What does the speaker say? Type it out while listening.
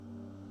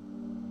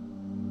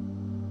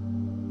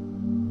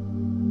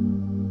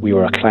We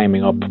were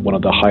climbing up one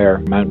of the higher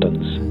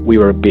mountains. We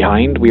were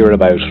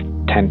about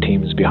 10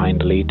 teams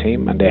behind the lead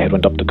team, and they had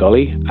went up the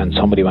gully, and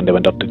somebody, when they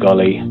went up the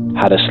gully,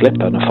 had a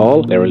slip and a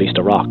fall. They released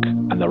a rock,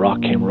 and the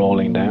rock came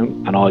rolling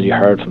down, and all you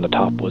heard from the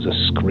top was a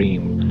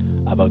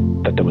scream about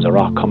that there was a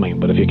rock coming.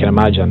 But if you can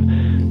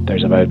imagine,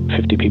 there's about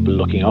 50 people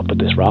looking up at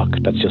this rock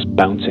that's just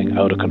bouncing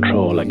out of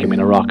control. Like, I mean,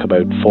 a rock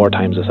about 4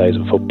 times the size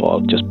of a football,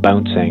 just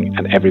bouncing,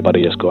 and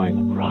everybody just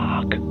going,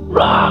 rock,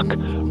 rock,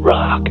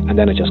 rock, and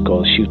then it just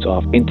shoots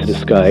off into the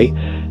sky.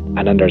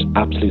 And then there's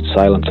absolute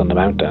silence on the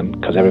mountain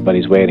because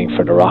everybody's waiting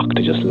for the rock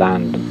to just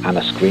land and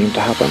a scream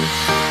to happen.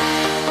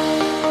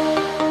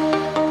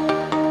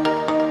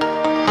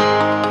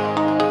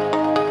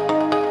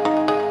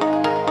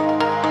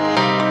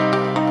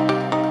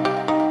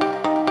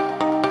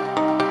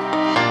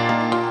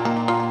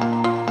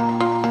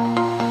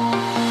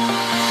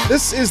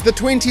 This is the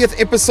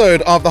 20th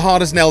episode of the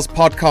Hard as Nails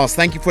podcast.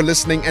 Thank you for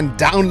listening and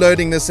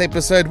downloading this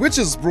episode, which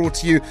is brought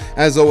to you,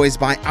 as always,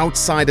 by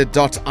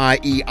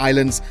Outsider.ie,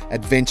 Ireland's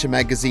adventure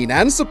magazine,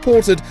 and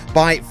supported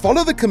by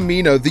Follow the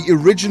Camino, the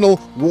original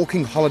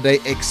walking holiday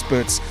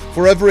experts.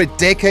 For over a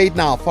decade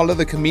now, Follow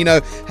the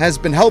Camino has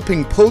been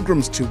helping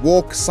pilgrims to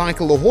walk,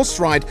 cycle, or horse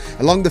ride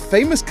along the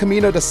famous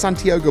Camino de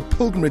Santiago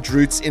pilgrimage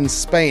routes in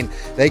Spain.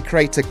 They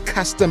create a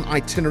custom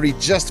itinerary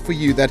just for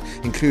you that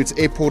includes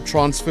airport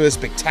transfers,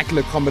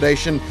 spectacular accommodation,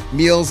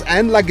 meals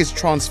and luggage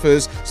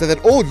transfers, so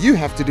that all you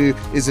have to do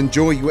is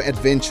enjoy your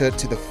adventure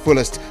to the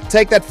fullest.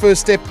 Take that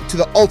first step to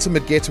the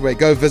ultimate getaway.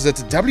 Go visit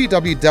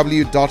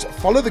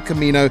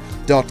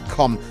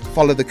www.followthecamino.com.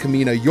 Follow the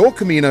Camino,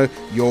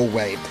 your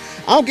way.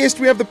 Our guest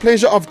we have the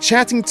pleasure of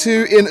chatting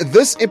to in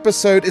this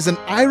episode is an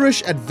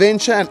Irish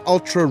adventure and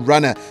ultra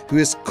runner who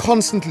is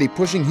constantly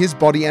pushing his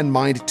body and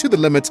mind to the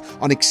limit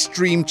on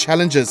extreme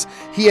challenges.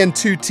 He and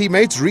 2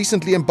 teammates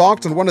recently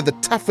embarked on one of the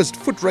toughest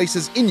foot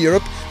races in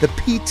Europe, the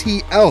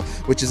PTL,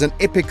 which is an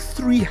epic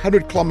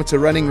 300-kilometer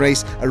running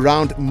race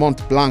around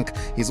Mont Blanc.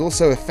 He's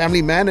also a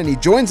family man, and he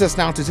joins us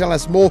now to tell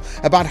us more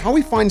about how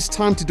he finds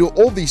time to do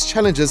all these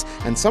challenges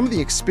and some of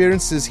the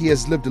experiences he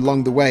has lived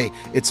along the way.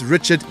 It's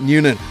Richard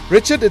Noonan.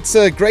 Richard, it's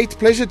a great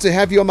pleasure to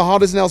have you on the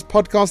Hard as Nails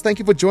podcast. Thank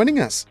you for joining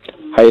us.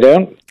 How you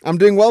doing? I'm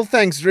doing well,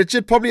 thanks,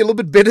 Richard. Probably a little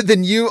bit better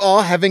than you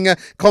are, having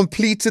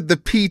completed the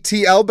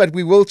PTL, but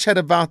we will chat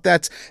about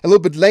that a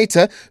little bit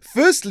later.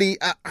 Firstly,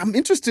 I'm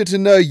interested to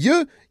know,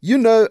 you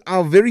know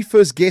our very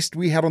first guest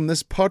we had on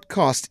this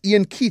podcast,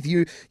 Ian Keith.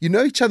 You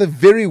know each other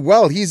very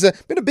well. He's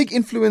been a big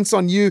influence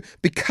on you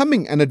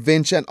becoming an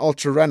adventure and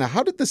ultra runner.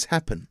 How did this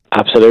happen?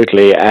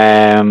 Absolutely.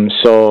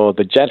 So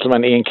the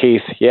gentleman, Ian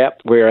Keith,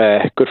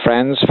 we're good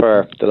friends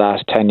for the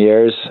last 10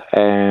 years.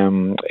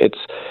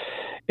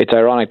 It's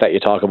ironic that you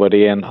talk about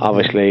Ian.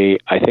 Obviously,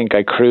 I think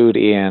I crewed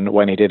Ian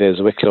when he did his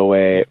Wicklow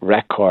Way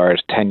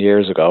record 10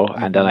 years ago,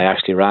 and then I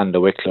actually ran the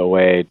Wicklow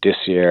Way this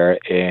year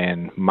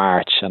in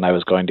March, and I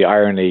was going, the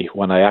irony,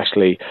 when I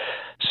actually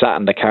sat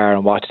in the car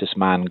and watched this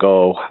man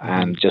go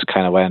and just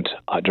kind of went,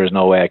 there's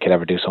no way I could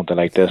ever do something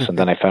like this. And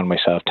then I found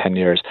myself 10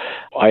 years.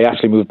 I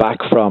actually moved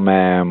back from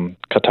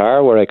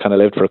Qatar, where I kind of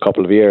lived for a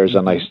couple of years,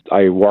 and I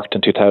worked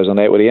in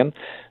 2008 with Ian.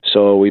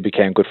 So we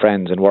became good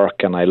friends in work,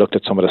 and I looked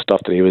at some of the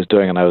stuff that he was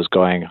doing, and I was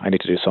going, I need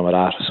to do some of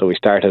that. So we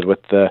started with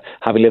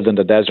having lived in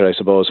the desert, I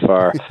suppose,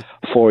 for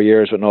 4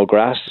 years with no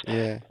grass.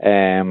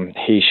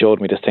 He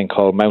showed me this thing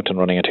called mountain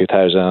running in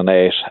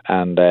 2008,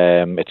 and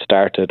it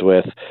started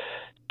with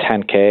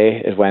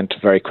 10K. It went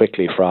very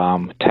quickly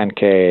from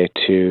 10K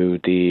to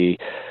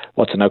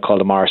what's now called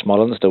the Morris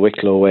Mullins, the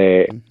Wicklow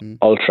Way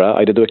Ultra.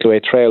 I did the Wicklow Way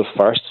Trail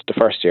the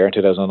first year in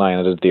 2009.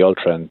 I did the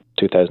Ultra in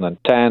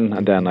 2010,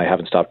 and then I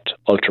haven't stopped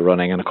ultra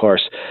running. And of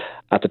course,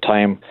 at the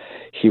time,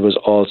 he was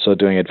also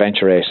doing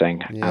adventure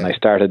racing, and I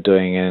started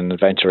doing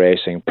adventure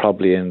racing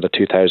probably in the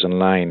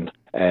 2009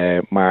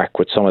 mark,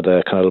 with some of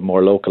the kind of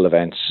more local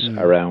events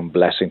around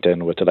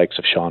Blessington with the likes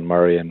of Sean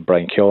Murray and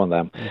Brian Keogh and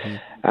them.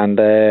 And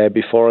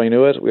before I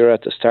knew it, we were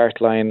at the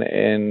start line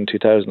in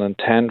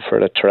 2010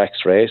 for the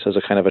Turex race as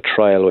a kind of a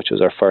trial, which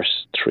was our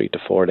first 3 to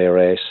 4 day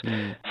race.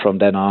 From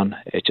then on,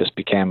 it just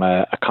became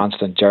a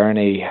constant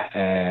journey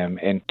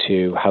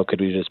into how could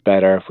we do this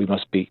better.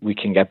 We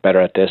can get better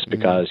at this,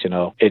 because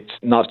it's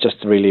not just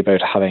really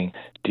about having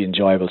the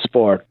enjoyable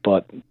sport,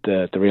 but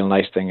the real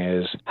nice thing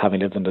is, having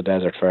lived in the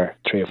desert for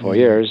 3 or 4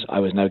 years, I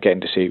was now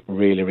getting to see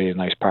really, really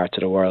nice parts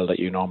of the world that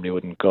you normally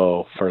wouldn't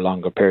go for a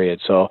longer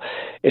period. So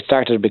it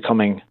started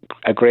becoming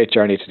a great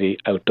journey to the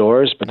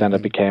outdoors, but then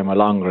it became a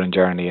longer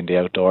journey in the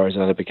outdoors,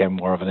 and it became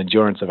more of an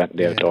endurance event in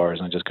the outdoors,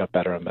 and it just got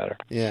better and better.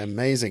 Yeah,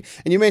 amazing.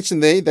 And you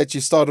mentioned there that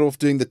you started off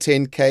doing the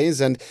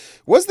 10Ks, and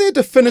was there a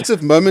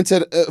definitive moment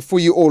for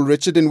you all,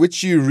 Richard, in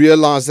which you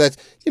realized that,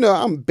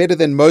 I'm better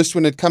than most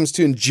when it comes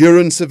to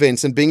endurance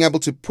events and being able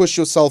to push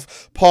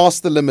yourself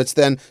past the limits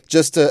than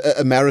just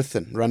a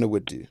marathon runner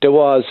would do? There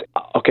was,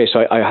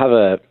 so I have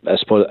a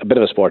bit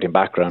of a sporting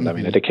background. I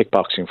mean, I did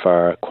kickboxing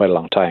for quite a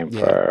long time,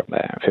 for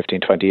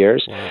 15, 20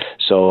 years. Wow.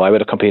 So I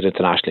would have competed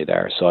internationally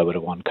there. So I would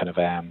have won kind of,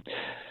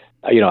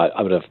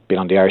 I would have been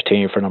on the Irish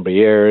team for a number of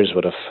years,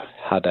 would have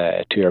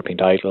had 2 European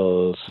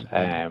titles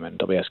in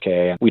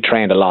WSK. We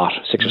trained a lot,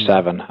 6 or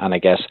 7, and I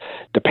guess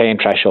the pain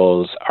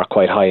thresholds are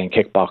quite high in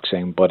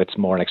kickboxing, but it's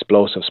more an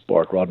explosive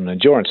sport rather than an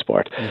endurance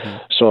sport.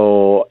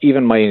 So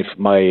even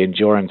my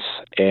endurance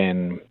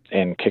in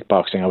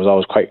kickboxing, I was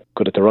always quite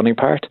good at the running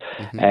part.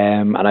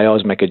 And I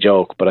always make a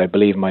joke, but I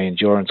believe my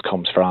endurance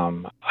comes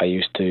from, I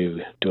used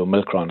to do a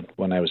milk run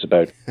when I was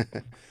about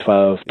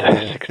 12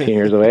 to 16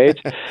 years of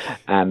age,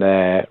 and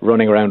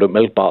running around with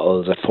milk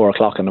bottles at 4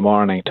 o'clock in the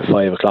morning to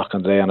 5 o'clock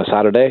on the day on a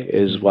Saturday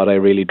is what I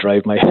really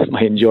drive my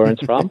endurance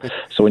from.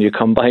 So when you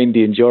combine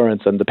the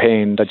endurance and the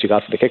pain that you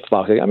got for the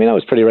kickboxing, I mean, I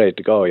was pretty ready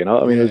to go, you know.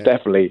 I mean, it was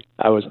definitely,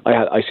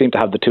 I seemed to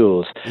have the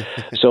tools.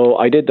 So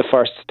I did the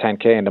first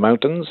 10K in the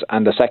mountains,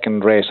 and the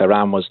second race I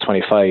ran was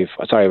 21K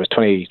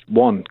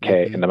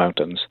in the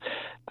mountains.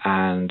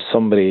 And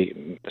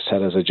somebody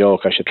said as a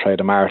joke I should try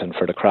the marathon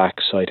for the crack.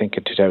 So I think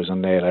in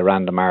 2008 I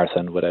ran the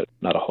marathon without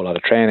not a whole lot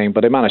of training,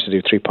 but I managed to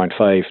do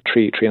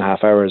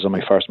 3.5 hours on my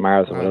first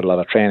marathon without a lot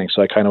of training.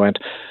 So I kind of went,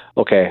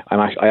 okay,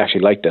 I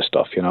actually like this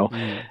stuff, you know.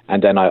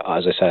 And then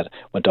as I said,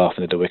 went off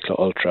into the Wicklow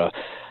Ultra.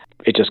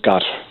 It just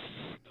got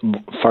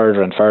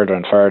further and further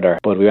and further.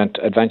 But we went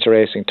adventure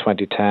racing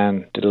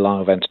 2010, did a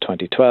long event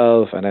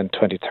 2012, and then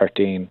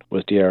 2013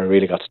 was the year I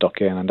really got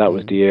stuck in, and that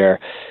was the year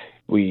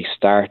we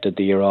started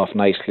the year off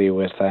nicely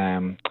with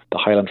the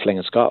Highland Fling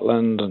in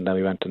Scotland, and then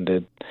we went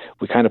and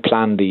we kind of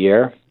planned the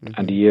year,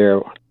 and the year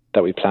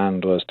that we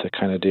planned was to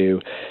kind of do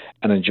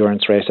an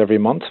endurance race every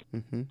month.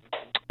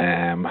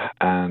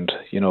 And,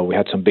 you know, we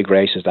had some big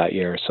races that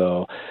year,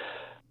 so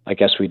I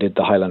guess we did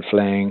the Highland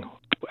Fling,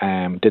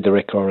 did the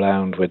Rico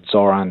round with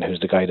Zoran, who's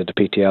the guy that the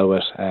PTL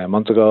with a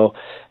month ago.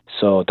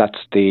 So that's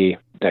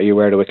that you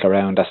wear the Wicklow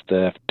round, that's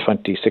the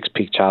 26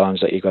 peak challenge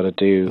that you got to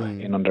do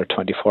in under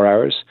 24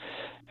 hours.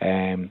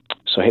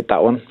 So hit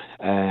that one.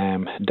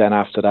 Then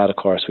after that, of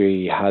course,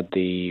 we had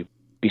the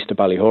Beast of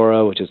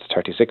Ballihora, which is the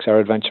 36-hour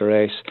adventure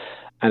race.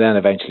 And then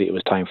eventually it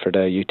was time for the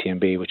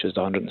UTMB, which was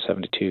the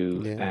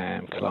 172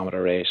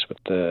 kilometre race with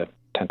the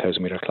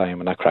 10,000 metre climb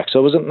and that crack. So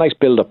it was a nice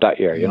build up that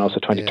year, you know. So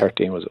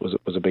 2013 was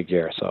a big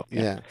year. So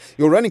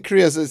your running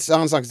career, it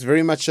sounds like it's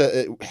very much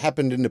it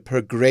happened in a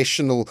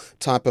progressional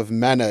type of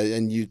manner,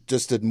 and you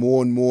just did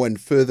more and more and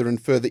further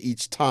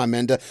each time.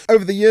 And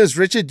over the years,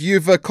 Richard,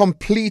 you've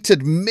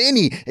completed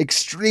many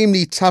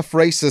extremely tough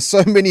races.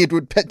 So many it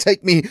would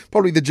take me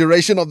probably the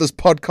duration of this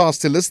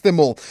podcast to list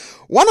them all.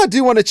 One I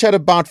do want to chat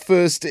about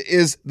first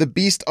is the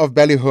Beast of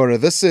Ballihora.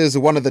 This is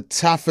one of the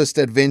toughest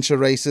adventure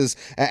races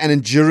and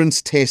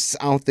endurance tests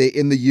out there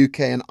in the UK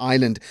and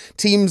Ireland.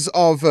 Teams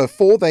of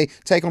 4, they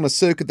take on a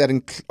circuit that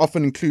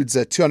often includes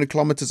 200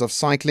 kilometers of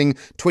cycling,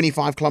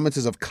 25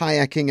 kilometers of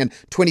kayaking, and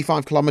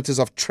 25 kilometers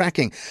of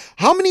tracking.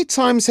 How many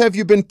times have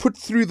you been put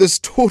through this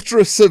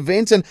torturous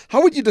event, and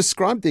how would you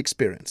describe the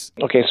experience?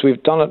 Okay, so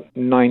we've done it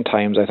 9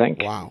 times, I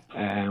think. Wow.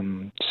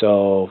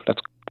 So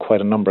that's quite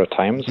a number of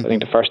times. I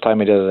think the first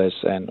time I did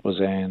it was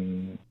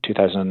in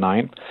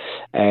 2009.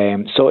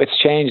 So it's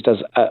changed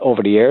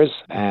over the years.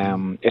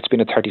 It's been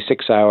a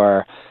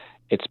 36-hour,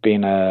 it's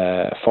been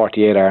a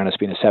 48-hour, and it's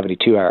been a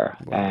 72-hour.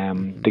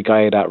 The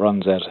guy that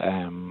runs it,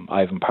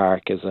 Ivan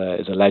Park, is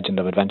a legend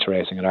of adventure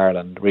racing in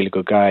Ireland. Really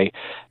good guy.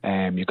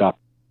 You got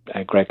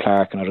Greg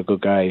Clark, another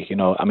good guy. You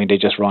know, I mean, they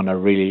just run I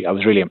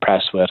was really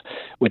impressed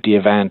with the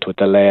event, with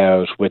the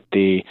layout, with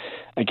the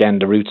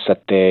routes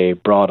that they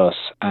brought us,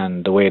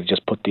 and the way they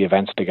just put the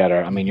events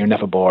together. I mean, you're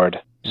never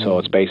bored. So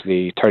it's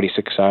basically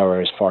 36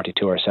 hours,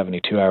 42 or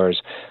 72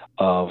 hours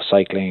of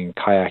cycling,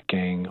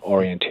 kayaking,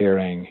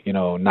 orienteering, you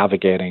know,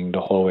 navigating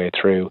the whole way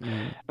through.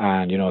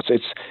 And, you know,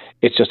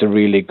 it's just a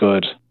really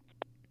good,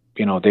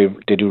 you know,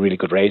 they do really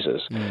good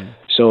races.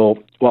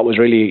 So what was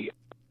really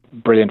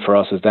brilliant for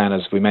us is then,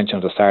 as we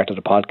mentioned at the start of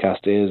the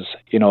podcast, is,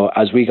 you know,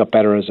 as we got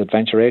better as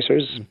adventure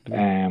racers,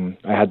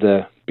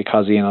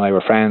 because Ian and I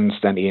were friends,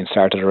 then Ian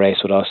started a race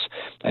with us,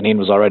 and Ian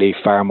was already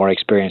far more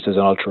experienced as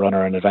an ultra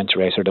runner and adventure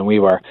racer than we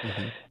were.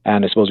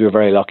 And I suppose we were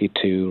very lucky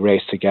to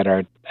race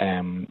together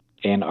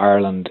in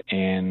Ireland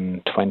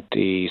in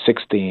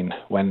 2016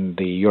 when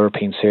the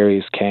European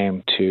Series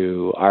came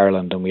to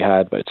Ireland, and we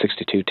had about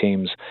 62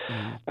 teams,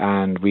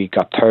 and we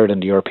got third in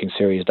the European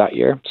Series that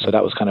year. So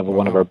that was kind of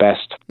one of our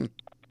best.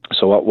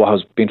 So what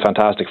has been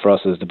fantastic for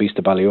us is the Beast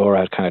of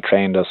Ballihora had kind of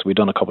trained us. We'd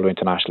done a couple of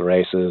international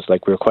races.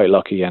 Like, we were quite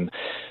lucky. In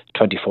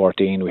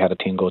 2014, we had a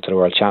team go to the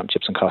World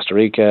Championships in Costa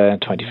Rica. In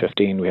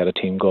 2015, we had a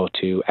team go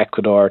to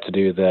Ecuador to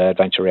do the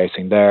adventure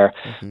racing there.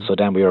 So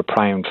then we were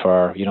primed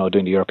for, you know,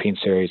 doing the European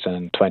Series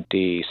in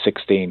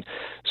 2016.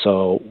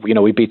 So, you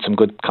know, we beat some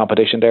good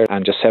competition there,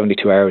 and just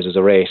 72 hours is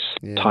a race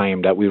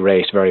time that we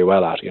raced very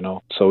well at, you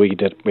know. So we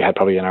had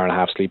probably an hour and a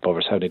half sleep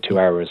over 72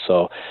 hours.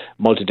 So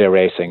multi-day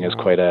racing is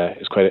quite a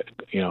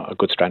you know, a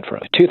good strength for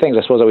us. 2 things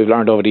I suppose that we've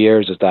learned over the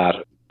years is that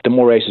the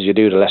more races you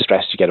do, the less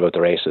stress you get about the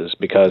races,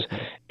 because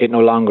it no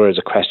longer is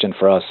a question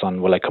for us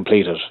on, will I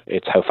complete it?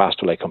 It's how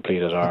fast will I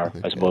complete it? Or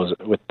I suppose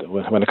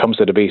when it comes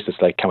to the Beast,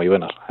 it's like, can we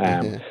win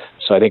it?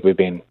 So I think we've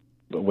been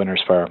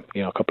winners for,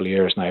 you know, a couple of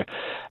years now.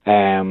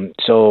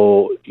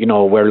 So, you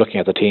know, we're looking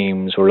at the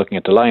teams, we're looking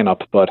at the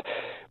lineup, but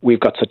we've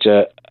got such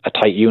a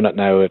tight unit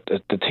now at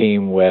the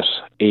team with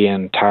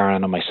Ian,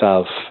 Taran and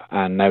myself,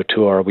 and now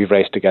Tour. We've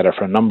raced together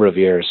for a number of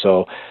years.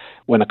 So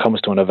when it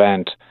comes to an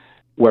event,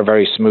 we're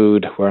very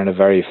smooth. We're in a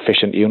very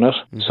efficient unit.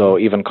 Mm-hmm. So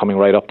even coming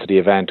right up to the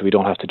event, we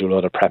don't have to do a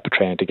lot of prep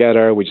training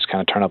together. We just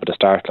kind of turn up at the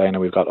start line, and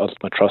we've got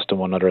ultimate trust in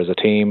one another as a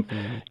team.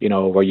 Mm-hmm. You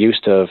know, we're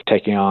used to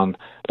taking on,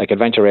 like,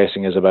 adventure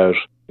racing is about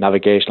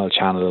navigational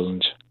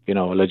challenge, you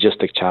know,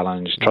 logistic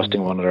challenge,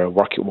 trusting one another,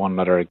 working with one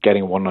another,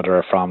 getting one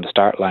another from the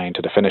start line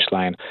to the finish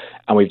line.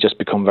 And we've just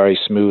become very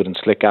smooth and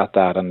slick at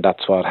that. And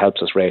that's what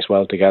helps us race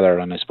well together.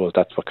 And I suppose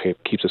that's what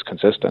keeps us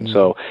consistent. Mm-hmm.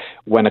 So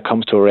when it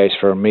comes to a race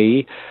for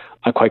me,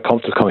 I'm quite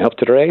comfortable coming up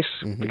to the race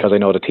because I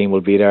know the team will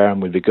be there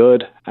and will be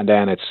good. And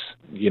then it's,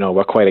 you know,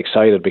 we're quite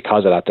excited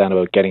because of that then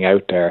about getting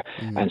out there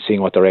and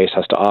seeing what the race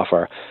has to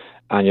offer.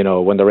 And, you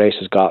know, when the race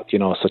has got, you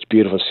know, such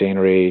beautiful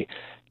scenery,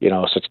 you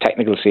know, such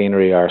technical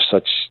scenery or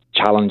such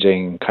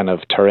challenging kind of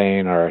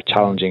terrain or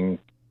challenging,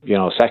 you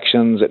know,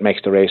 sections, it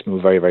makes the race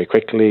move very, very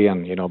quickly.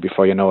 And, you know,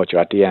 before you know it,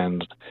 you're at the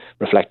end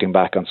reflecting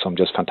back on some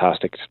just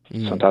fantastic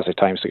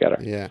times together.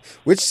 Yeah.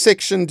 Which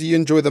section do you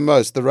enjoy the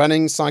most? The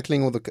running,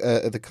 cycling, or the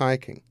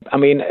kayaking? I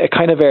mean, it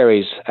kind of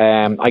varies.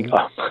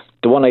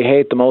 The one I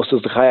hate the most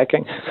is the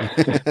kayaking.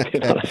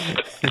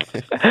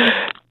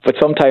 But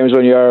sometimes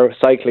when you're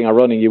cycling or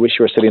running, you wish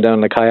you were sitting down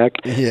in a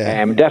kayak.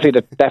 Yeah.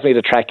 Definitely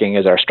the trekking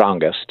is our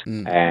strongest.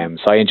 So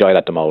I enjoy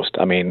that the most.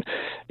 I mean,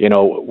 you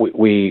know,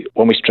 we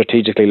when we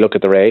strategically look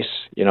at the race,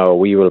 you know,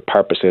 we will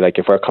purposely, like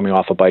if we're coming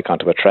off a bike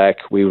onto a trek,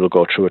 we will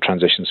go through a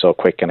transition so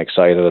quick and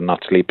excited and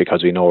not sleep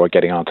because we know we're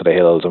getting onto the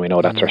hills and we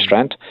know that's our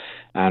strength.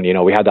 And, you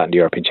know, we had that in the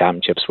European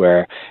Championships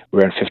where we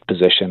were in 5th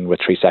position with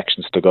 3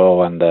 sections to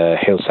go and the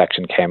hill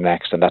section came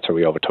next and that's where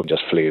we overtook and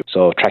just flew.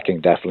 So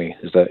trekking definitely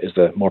is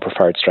the more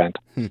preferred strength.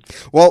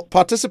 Well,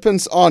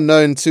 participants are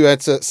known to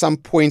at some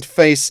point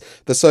face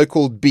the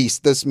so-called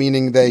beast, this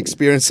meaning they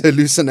experience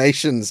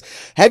hallucinations.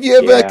 Have you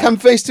ever come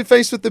face to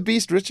face with the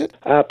beast, Richard?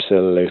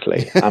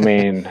 Absolutely. I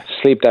mean,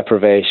 sleep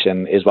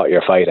deprivation is what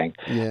you're fighting.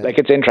 Yeah. Like,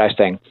 it's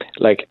interesting.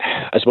 Like,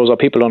 I suppose what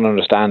people don't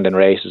understand in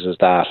races is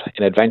that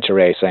in adventure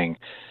racing,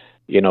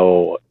 you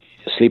know,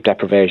 sleep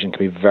deprivation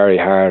can be very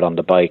hard on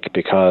the bike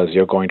because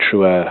you're going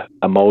through a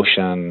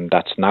emotion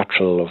that's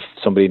natural of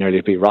somebody nearly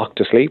to be rocked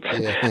to sleep,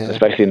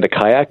 especially in the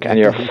kayak, and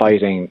you're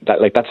fighting that.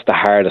 Like, that's the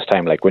hardest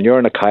time. Like when you're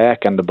in a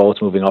kayak and the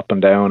boat's moving up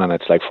and down and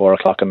it's like 4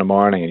 o'clock in the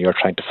morning and you're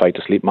trying to fight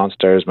the sleep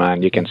monsters,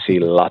 man, you can see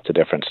lots of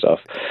different stuff.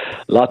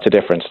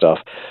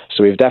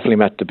 So we've definitely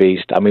met the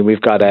beast. I mean,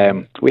 we've got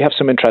we have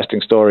some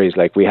interesting stories.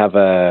 Like we have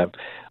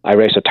I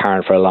raced with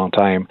Taran for a long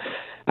time.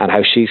 And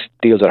how she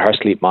deals with her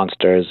sleep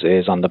monsters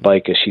is on the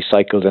bike is she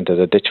cycles into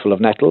the ditch full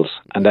of nettles,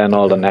 and then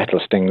all the nettle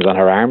stings on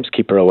her arms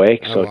keep her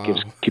awake, so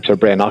it keeps her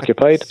brain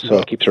occupied, so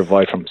it keeps her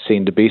void from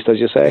seeing the beast, as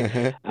you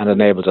say, and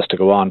enables us to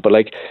go on. But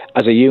like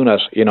as a unit,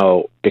 you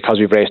know, because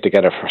we've raced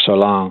together for so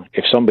long,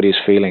 if somebody's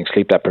feeling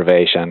sleep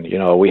deprivation, you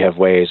know, we have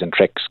ways and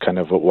tricks kind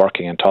of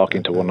working and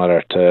talking to one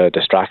another to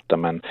distract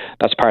them, and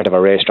that's part of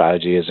our race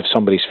strategy. Is if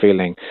somebody's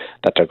feeling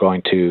that they're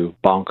going to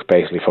bonk,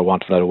 basically, for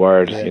want of another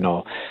word, you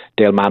know,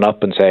 they'll man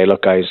up and say,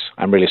 look guys,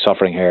 I'm really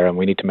suffering here and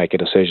we need to make a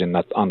decision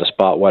that on the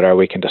spot whether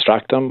we can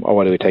distract them or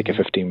whether we take a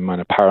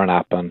 15-minute power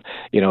nap and,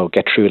 you know,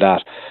 get through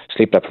that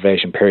sleep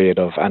deprivation period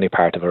of any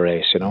part of a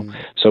race, you know.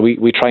 So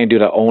we try and do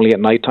that only at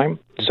night time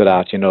so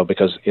that, you know,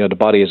 because, you know, the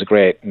body is a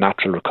great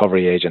natural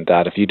recovery agent,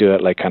 that if you do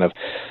it like kind of,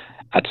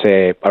 I'd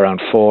say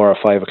around 4 or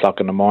 5 o'clock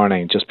in the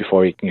morning, just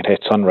before you can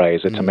hit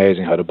sunrise, it's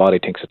amazing how the body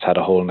thinks it's had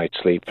a whole night's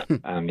sleep.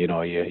 And, you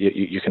know,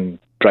 you can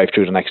drive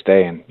through the next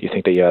day and you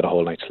think that you had a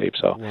whole night's sleep.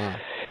 So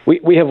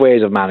we have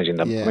ways of managing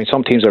them. I mean,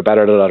 some teams are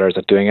better than others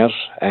at doing it.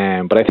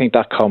 But I think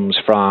that comes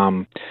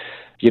from,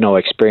 you know,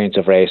 experience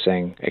of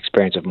racing,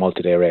 experience of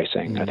multi-day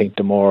racing. I think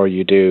the more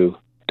you do,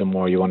 the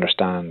more you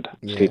understand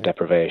sleep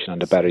deprivation and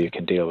the better you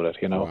can deal with it,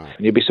 you know.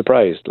 And you'd be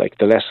surprised, like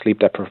the less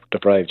sleep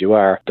deprived you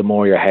are, the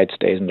more your head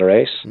stays in the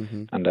race,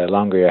 and the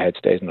longer your head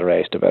stays in the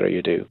race, the better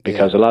you do.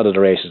 Because a lot of the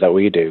races that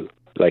we do,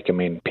 like, I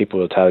mean, people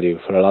will tell you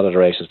for a lot of the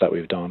races that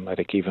we've done, I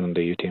think even in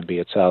the UTMB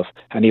itself,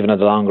 and even in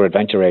the longer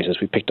adventure races,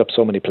 we picked up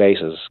so many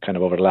places kind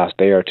of over the last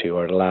day or two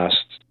or the last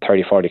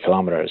 30, 40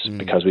 kilometers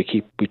because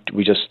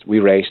we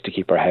race to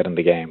keep our head in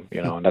the game, you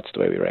know, and that's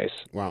the way we race.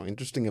 Wow,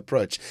 interesting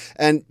approach.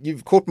 And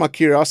you've caught my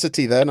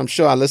curiosity there, and I'm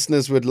sure our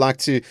listeners would like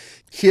to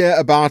hear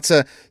about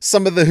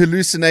some of the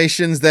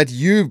hallucinations that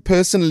you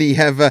personally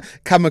have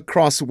come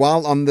across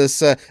while on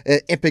this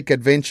epic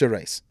adventure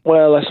race.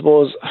 Well, I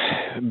suppose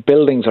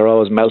buildings are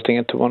always melting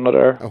into one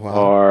another,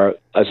 or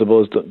I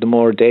suppose the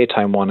more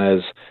daytime one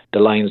is, the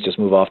lines just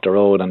move off the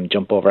road and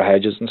jump over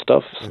hedges and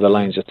stuff, so the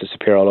lines just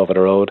disappear all over the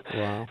road.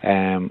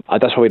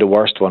 That's probably the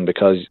worst one,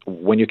 because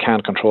when you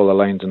can't control the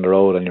lines in the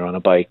road and you're on a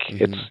bike,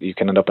 you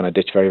can end up in a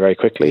ditch very, very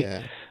quickly.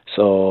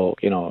 So,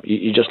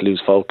 you just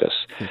lose focus.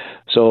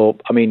 So,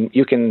 I mean,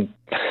 you can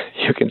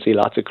see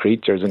lots of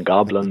creatures and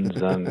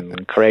goblins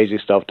and crazy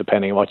stuff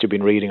depending on what you've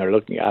been reading or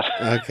looking at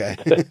Okay.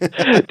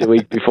 the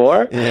week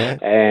before.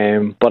 Yeah.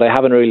 But I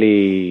haven't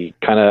really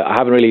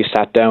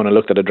sat down and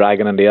looked at a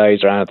dragon in the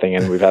eyes or anything,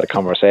 and we've had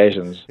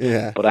conversations.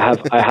 Yeah. But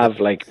I have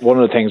like one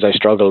of the things I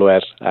struggled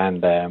with,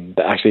 and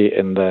actually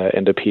in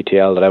the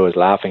PTL that I was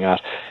laughing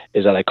at,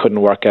 is that I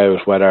couldn't work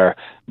out whether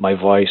my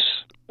voice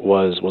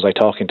was I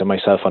talking to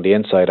myself on the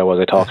inside or was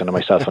I talking to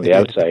myself on the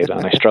outside?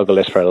 And I struggled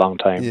this for a long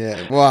time.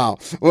 Yeah. Wow.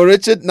 Well,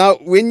 Richard, now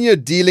when you're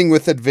dealing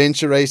with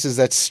adventure races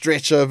that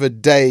stretch over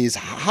days,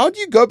 how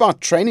do you go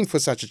about training for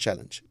such a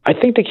challenge? I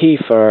think the key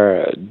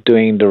for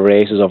doing the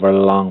races over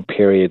long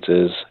periods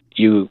is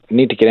you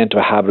need to get into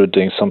a habit of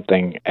doing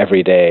something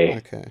every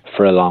day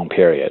for a long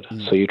period.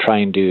 So you try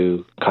and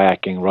do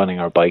kayaking, running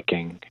or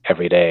biking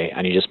every day,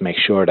 and you just make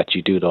sure that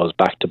you do those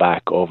back to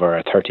back over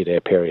a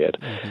 30-day period.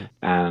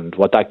 And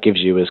what that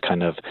gives you is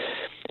kind of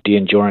the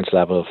endurance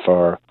level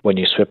for when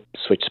you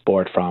switch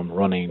sport from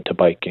running to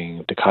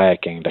biking to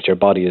kayaking, that your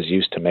body is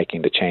used to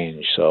making the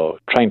change. So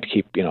trying to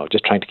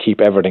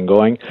keep everything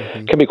going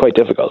can be quite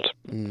difficult.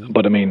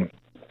 But I mean,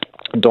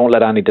 don't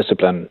let any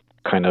discipline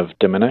kind of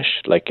diminish.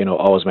 Like,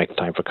 always make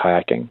time for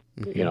kayaking,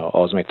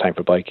 always make time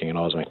for biking, and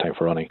always make time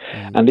for running.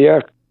 And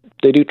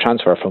they do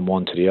transfer from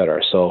one to the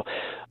other. So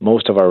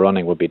most of our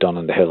running would be done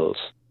in the hills,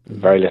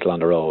 very little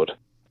on the road.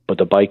 But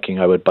the biking,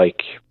 I would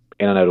bike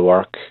in and out of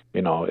work,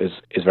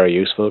 is very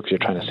useful because you're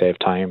trying to save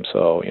time.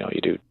 So,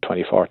 you do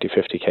 20, 40,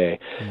 50K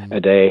a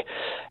day,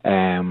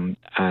 and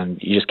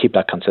you just keep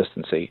that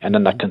consistency. And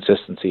then that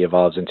consistency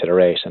evolves into the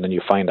race. And then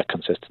you find that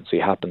consistency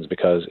happens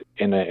because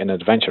in an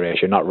adventure race,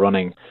 you're not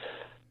running,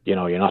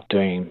 you're not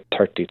doing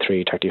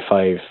 33,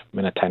 35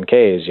 minute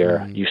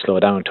 10Ks. You slow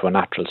down to a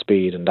natural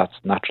speed, and that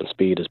natural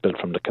speed is built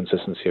from the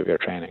consistency of your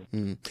training.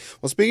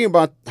 Well, speaking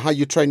about how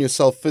you train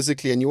yourself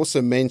physically, and you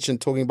also mentioned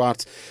talking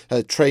about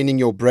training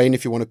your brain,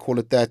 if you want to call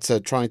it that,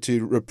 trying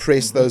to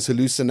repress those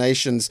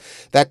hallucinations,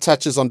 that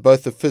touches on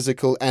both the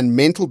physical and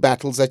mental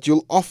battles that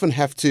you'll often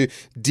have to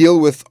deal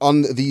with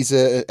on these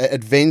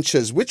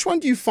adventures. Which one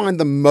do you find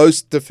the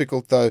most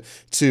difficult, though,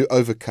 to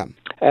overcome?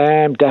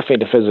 Definitely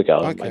the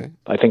physical. Okay.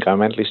 I think I'm a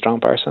mentally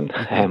strong person.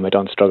 I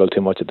don't struggle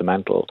too much with the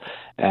mental.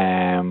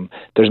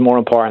 There's more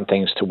important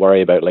things to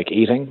worry about, like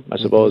eating, I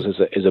suppose,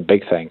 is a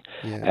big thing.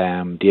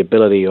 The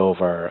ability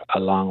over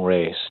a long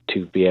race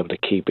to be able to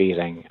keep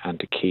eating and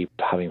to keep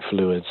having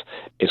fluids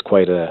is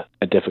quite a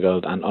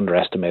difficult and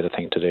underestimated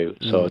thing to do.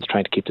 So it's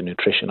trying to keep the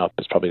nutrition up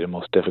is probably the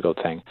most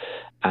difficult thing.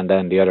 And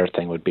then the other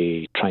thing would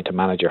be trying to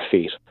manage your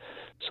feet.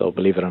 So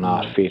believe it or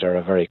not, feet are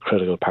a very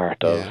critical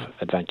part of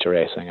adventure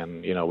racing,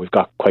 and we've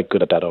got quite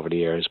good at that over the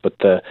years. But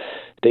the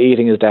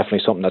eating is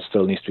definitely something that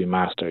still needs to be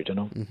mastered.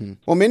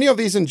 Well, many of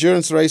these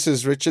endurance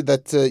races, Richard,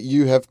 that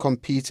you have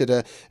competed,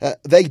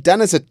 they're done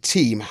as a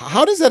team.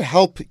 How does that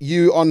help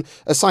you on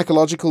a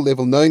psychological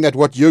level, knowing that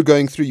what you're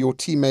going through, your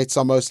teammates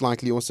are most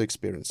likely also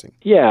experiencing?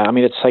 Yeah, I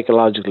mean, it's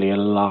psychologically a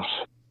lot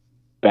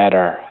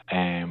better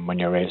when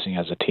you're racing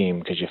as a team,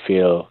 because you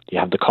feel you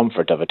have the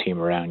comfort of a team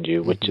around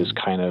you, which is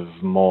kind of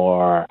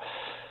more,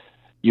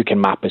 you can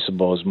map, I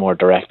suppose, more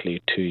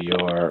directly to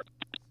your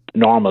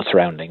normal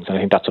surroundings, and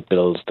I think that's what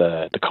builds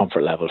the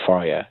comfort level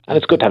for you. And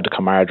it's good to have the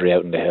camaraderie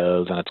out in the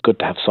hills, and it's good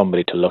to have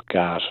somebody to look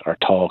at or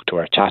talk to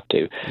or chat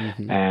to.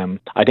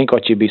 I think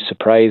what you'd be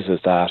surprised is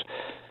that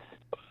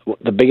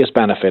the biggest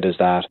benefit is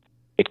that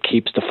it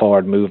keeps the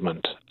forward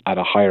movement at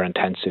a higher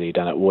intensity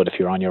than it would if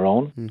you're on your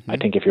own. I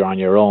think if you're on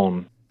your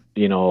own,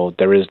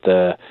 there is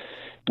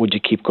would you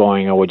keep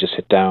going or would you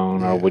sit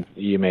down or would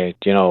you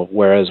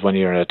whereas when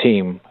you're in a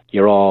team,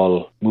 you're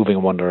all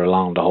moving one another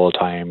along the whole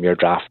time. You're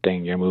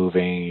drafting, you're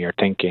moving, you're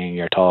thinking,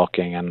 you're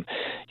talking. And,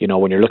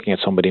 when you're looking at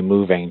somebody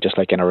moving, just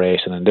like in a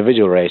race, an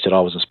individual race, it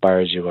always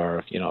inspires you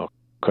or,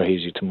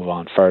 coheses you to move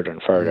on further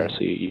and further. So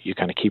you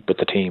kind of keep with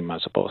the team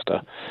as opposed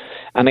to...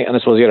 And I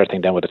suppose the other thing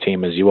then with the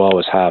team is you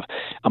always have...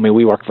 I mean,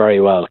 we work very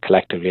well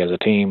collectively as a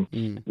team.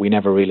 We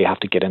never really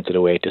have to get into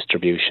the weight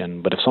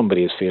distribution. But if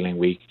somebody is feeling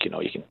weak, you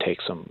can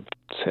take some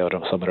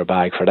of their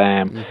bag for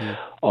them.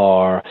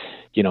 Or...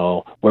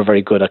 we're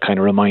very good at kind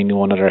of reminding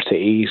one another to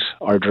eat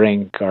or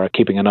drink or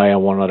keeping an eye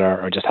on one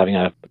another or just having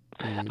a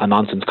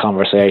nonsense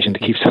conversation to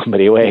keep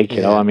somebody awake.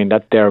 I mean,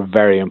 that they're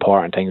very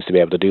important things to be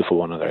able to do for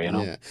one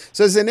another.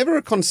 So is there never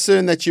a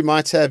concern that you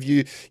might have,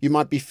 you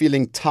might be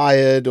feeling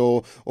tired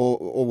or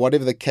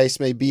whatever the case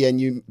may be,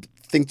 and you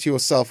think to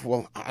yourself,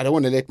 well, I don't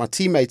want to let my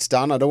teammates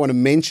down, I don't want to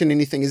mention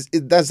anything.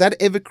 Does that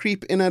ever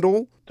creep in at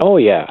all? Oh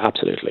yeah,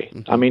 absolutely.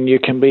 I mean, you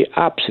can be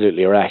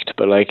absolutely wrecked,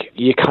 but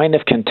you kind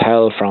of can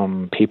tell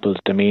from people's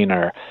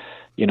demeanor,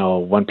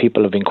 when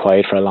people have been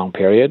quiet for a long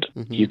period,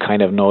 you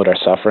kind of know they're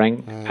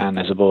suffering. And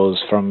I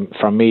suppose from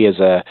me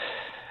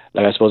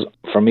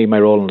my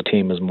role in the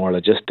team is more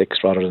logistics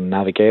rather than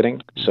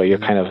navigating. So you're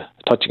kind of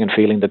touching and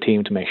feeling the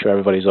team to make sure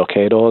everybody's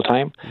okay the whole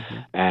time.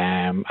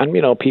 And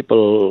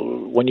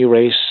people, when you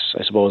race,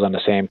 I suppose, on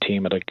the same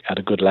team at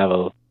a good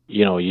level,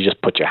 you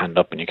just put your hand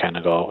up and you kind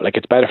of go,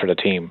 it's better for the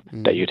team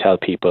that you tell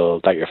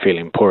people that you're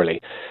feeling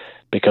poorly.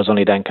 because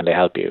only then can they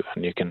help you,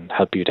 and you can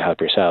help you to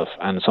help yourself.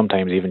 And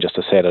sometimes even just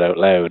to say that out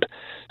loud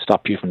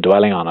stop you from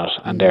dwelling on it,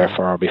 and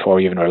therefore before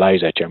you even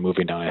realize it, you're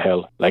moving down a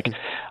hill. Like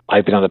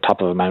I've been on the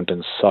top of a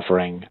mountain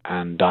suffering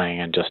and dying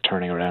and just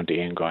turning around to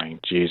Ian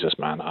going, Jesus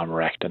man, I'm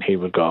wrecked. And he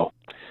would go,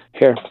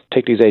 here,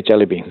 take these 8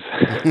 jelly beans.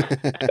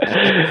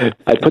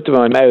 I'd put them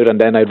in my mouth and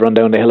then I'd run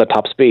down the hill at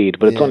top speed,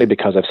 but it's only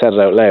because I've said it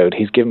out loud.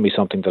 He's given me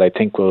something that I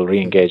think will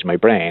re-engage my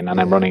brain,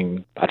 and I'm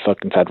running at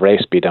fucking fat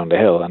race speed down the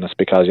hill, and it's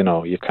because, you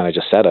know, you've kind of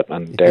just said it,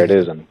 and there it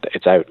is, and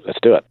it's out. Let's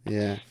do it.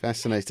 Yeah,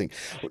 fascinating.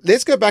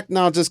 Let's go back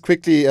now just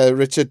quickly,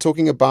 Richard,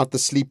 talking about the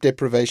sleep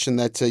deprivation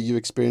that you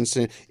experience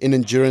in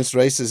endurance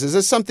races. Is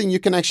this something you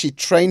can actually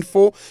train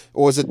for,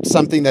 or is it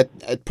something that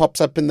it pops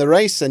up in the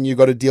race and you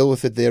got to deal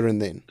with it there and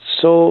then?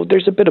 So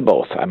there's a bit of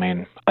both. I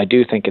mean, I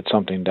do think it's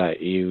something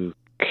that you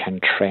can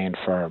train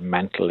for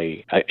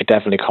mentally. It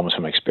definitely comes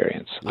from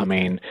experience. I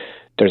mean,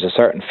 there's a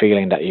certain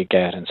feeling that you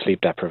get in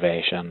sleep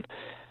deprivation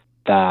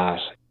that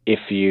it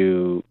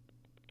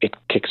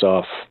kicks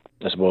off,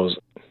 I suppose,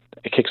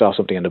 it kicks off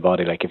something in the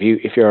body. Like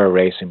if you're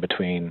racing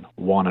between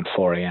 1 and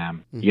 4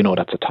 a.m., you know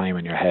that's a time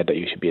in your head that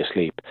you should be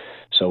asleep.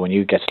 So when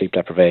you get sleep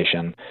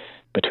deprivation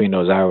between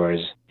those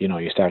hours, you know,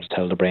 you start to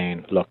tell the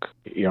brain, look,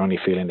 you're only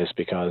feeling this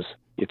because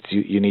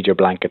you need your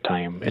blanket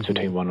time. It's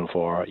between 1 and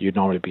 4. You'd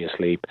normally be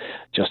asleep.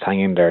 Just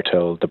hang in there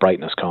till the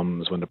brightness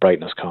comes. When the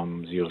brightness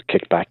comes, you'll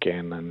kick back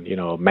in, and, you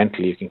know,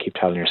 mentally you can keep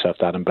telling yourself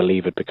that and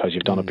believe it because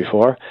you've done it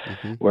before.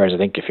 Whereas I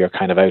think if you're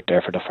kind of out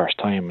there for the first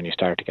time and you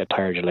start to get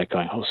tired, you're like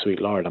going, oh sweet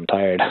Lord, I'm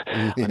tired.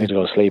 I need to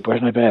go to sleep.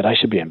 Where's my bed? I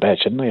should be in bed,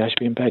 shouldn't I? I should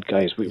be in bed,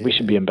 guys. We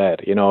should be in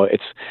bed. You know,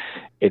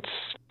 it's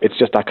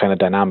just that kind of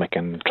dynamic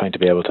and trying to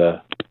be able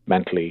to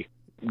mentally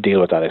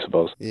deal with that, I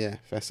suppose. Yeah,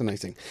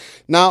 fascinating.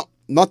 Now,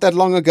 not that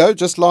long ago,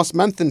 just last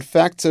month, in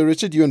fact,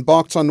 Richard, you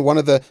embarked on one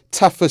of the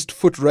toughest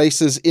foot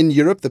races in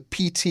Europe, the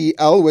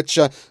PTL, which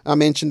I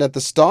mentioned at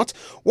the start.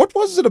 What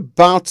was it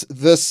about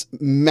this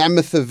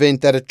mammoth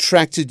event that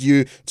attracted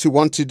you to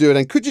want to do it?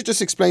 And could you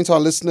just explain to our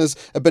listeners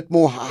a bit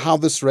more how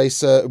this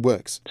race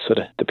works? So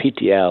the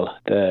PTL,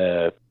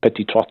 the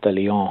Petit Trot de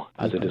Lyon,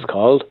 as it is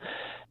called,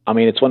 I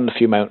mean, it's one of the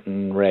few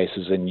mountain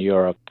races in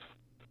Europe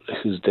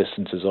whose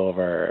distance is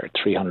over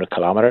 300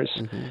 kilometers.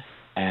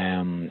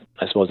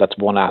 I suppose that's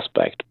one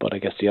aspect, but I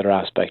guess the other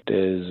aspect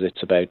is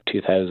it's about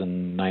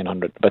 30,000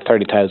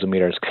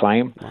 meters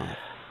climb.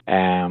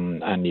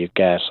 And you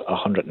get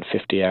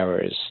 150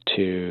 hours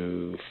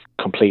to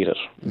complete it,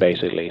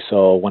 basically.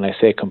 So when I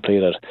say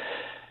complete it,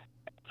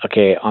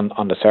 okay,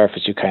 on the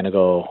surface you kind of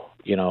go,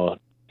 you know,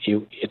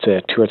 it's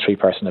a 2 or 3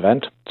 person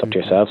event. It's up to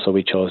yourself. So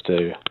we chose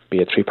to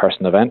be a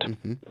 3-person event.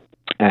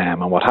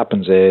 And what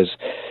happens is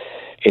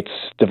it's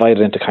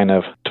divided into kind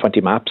of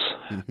 20 maps,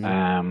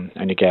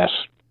 and you get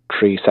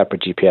 3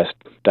 separate GPS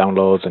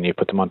downloads, and you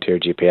put them onto your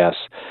GPS,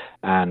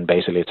 and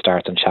basically it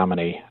starts in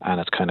Chamonix, and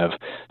it's kind of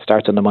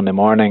starts on the Monday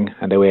morning,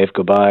 and they wave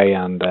goodbye,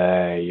 and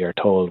you're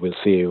told we'll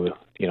see you,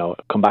 you know,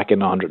 come back in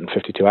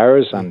 152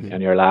 hours,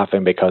 and you're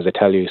laughing because they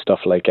tell you stuff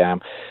like,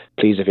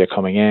 please, if you're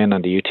coming in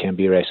and the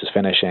UTMB race is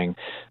finishing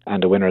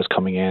and the winner is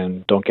coming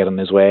in, don't get in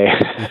his way.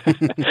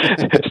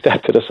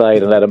 Step to the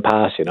side and let him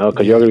pass, you know,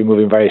 because you're going to be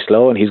moving very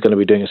slow and he's going to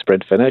be doing a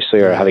sprint finish. So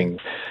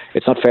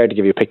it's not fair to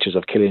give you pictures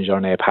of Kilian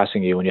Jornet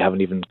passing you when you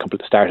haven't even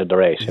started the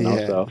race, you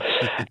know. So,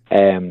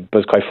 but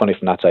it's quite funny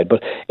from that side.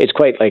 But it's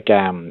quite like,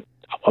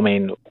 I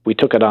mean, we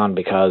took it on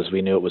because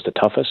we knew it was the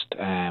toughest.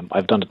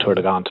 I've done the Tour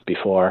de Gaunt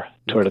before.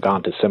 Tour de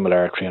Gaunt is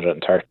similar,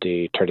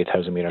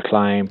 30,000 meter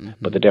climb.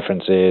 But the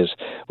difference is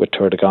with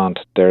Tour de Gaunt,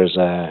 there's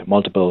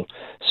multiple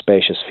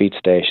spacious feed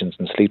stations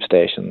and sleep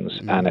stations,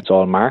 and it's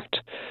all marked.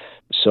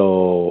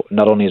 So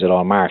not only is it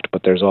all marked,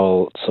 but there's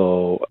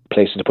also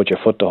places to put your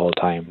foot the whole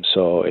time.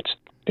 So it's,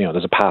 you know,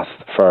 there's a path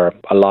for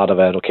a lot of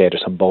it. Okay,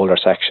 there's some boulder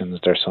sections,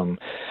 there's some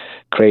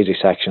crazy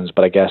sections,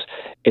 but I guess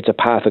it's a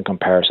path in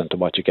comparison to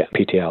what you get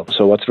in PTL.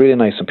 So what's really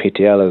nice in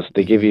PTL is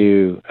they give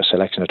you a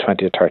selection of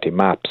 20 to 30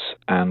 maps,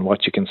 and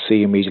what you can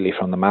see immediately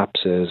from the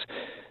maps is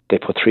they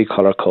put 3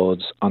 color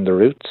codes on the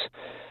routes.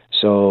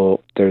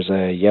 So there's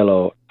a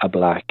yellow, a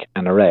black,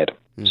 and a red.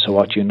 So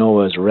what you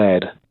know is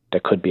red,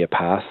 there could be a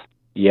path.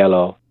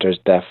 Yellow, there's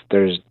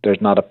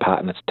not a path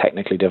and it's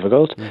technically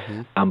difficult.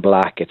 And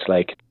black, it's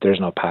like there's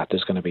no path,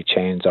 there's going to be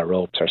chains or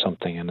ropes or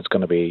something, and it's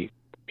going to be,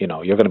 you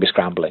know, you're going to be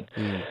scrambling.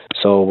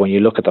 So when you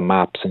look at the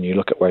maps and you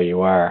look at where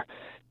you are,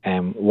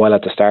 while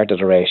at the start of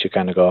the race you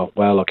kind of go,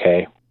 well,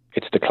 okay,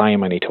 it's the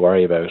climb I need to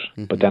worry about.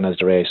 But then as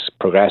the race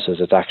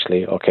progresses, it's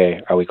actually,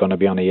 okay, are we going to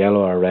be on a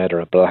yellow or a red or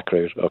a black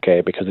route?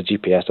 Okay, because the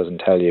GPS doesn't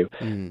tell you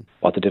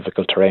what the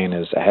difficult terrain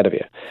is ahead of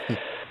you.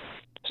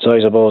 So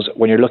I suppose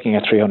when you're looking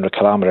at 300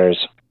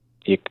 kilometers,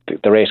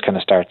 the race kind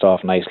of starts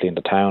off nicely in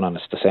the town, and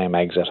it's the same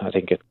exit. I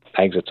think it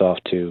exits off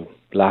to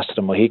Last of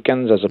the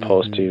Mohicans as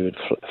opposed to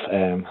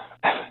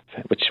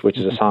which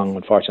is a song,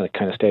 unfortunately, that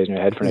kind of stays in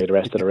your head for the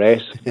rest of the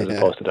race, as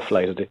opposed to the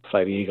Flight of the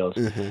Eagles.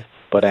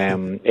 But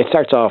it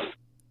starts off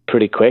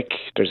pretty quick.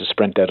 There's a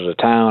sprint out of the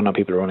town and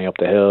people are running up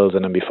the hills,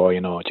 and then before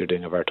you know it, you're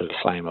doing a vertical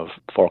climb of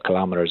 4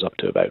 kilometers up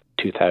to about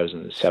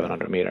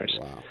 2,700 meters.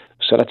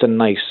 So that's a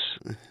nice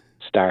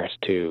start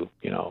to,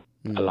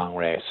 a long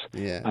race.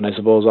 Yeah. And I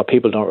suppose what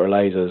people don't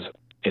realize is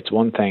it's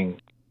one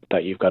thing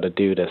that you've got to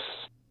do this,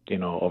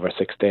 over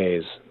 6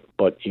 days,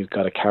 but you've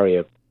got to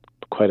carry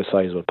quite a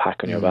sizable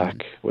pack on your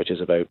back, which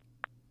is about,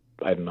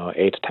 8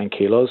 to 10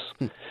 kilos.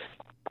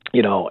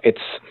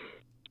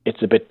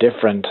 It's a bit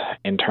different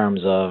in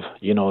terms of,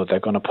 they're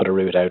going to put a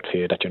route out for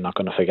you that you're not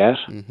going to forget.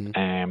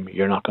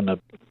 You're not going to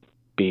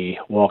be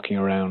walking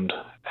around,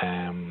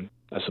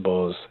 I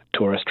suppose,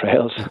 tourist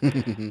trails.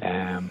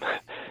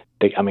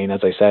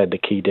 As I said, the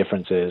key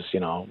difference is,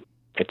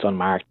 it's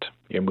unmarked.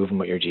 You're moving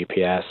with your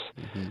GPS.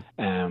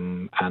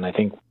 And I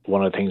think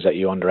one of the things that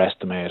you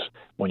underestimate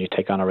when you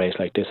take on a race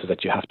like this is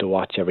that you have to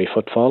watch every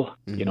footfall.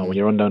 When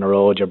you run down a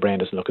road, your brain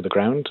doesn't look at the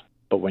ground.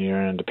 But when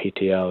you're in the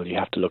PTL, you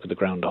have to look at the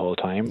ground the whole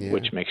time,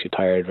 which makes you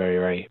tired very,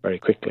 very, very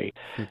quickly,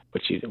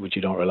 which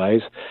you don't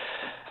realize.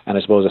 And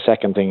I suppose the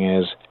second thing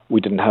is we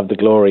didn't have the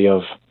glory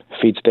of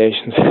feed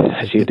stations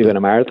as you do in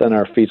a marathon,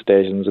 or feed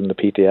stations in the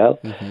PTL.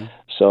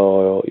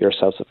 So you're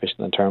self-sufficient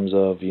in terms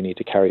of you need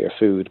to carry your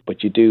food,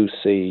 but you do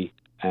see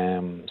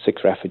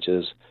 6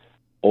 refuges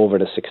over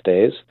the 6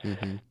 days,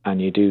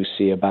 and you do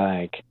see a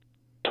bag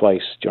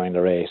twice during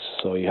the race.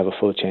 So you have a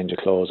full change of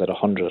clothes at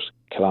 100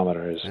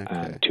 kilometres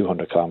and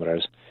 200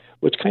 kilometres,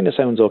 which kind of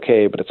sounds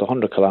okay, but it's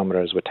 100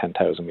 kilometres with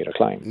 10,000 metre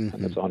climb,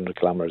 and it's 100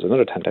 kilometres,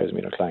 another 10,000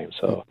 metre climb.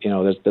 So,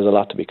 there's a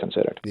lot to be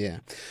considered. Yeah.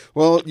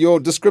 Well, your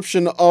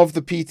description of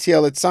the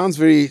PTL, it sounds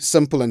very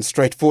simple and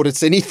straightforward.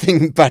 It's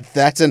anything but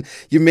that. And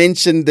you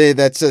mentioned there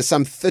that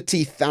some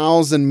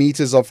 30,000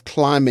 metres of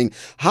climbing.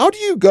 How do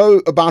you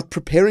go about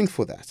preparing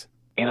for that?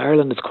 In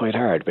Ireland, it's quite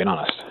hard, being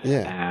honest.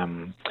 Yeah.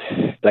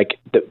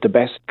 The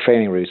best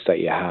training routes that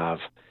you have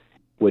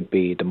would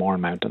be the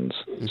Mourne Mountains.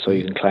 So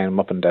you can climb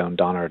up and down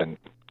Donard and,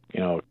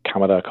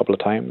 Camada a couple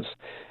of times.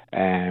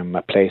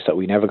 A place that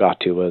we never got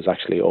to was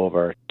actually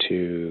over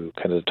to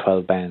kind of the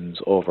 12 Bends,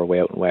 over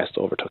way out in west,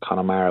 over to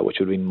Connemara, which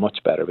would be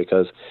much better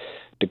because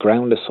the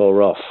ground is so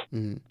rough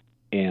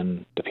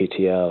in the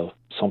PTL.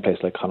 Someplace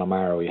like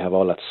Connemara, where you have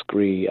all that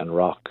scree and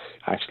rock,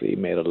 actually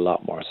made a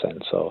lot more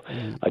sense. So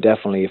I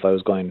definitely, if I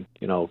was going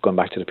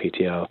back to the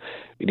PTL,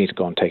 you need to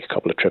go and take a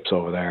couple of trips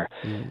over there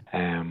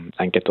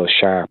and get those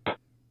sharp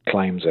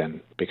climbs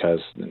in, because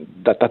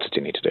that's what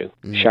you need to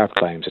do. Sharp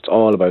climbs. It's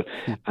all about,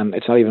 and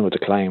it's not even with the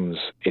climbs,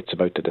 it's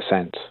about the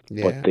descent.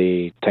 But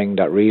the thing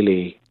that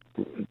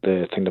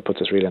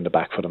puts us really on the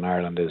back foot in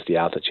Ireland is the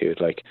altitude.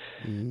 Like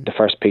the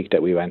first peak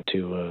that we went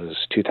to was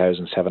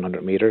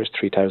 2,700 meters,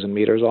 3,000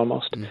 meters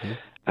almost.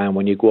 And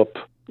when you go up,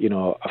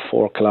 a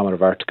 4 kilometer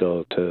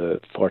vertical to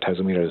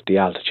 4,000 meters, the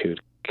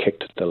altitude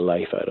kicked the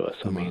life out of us.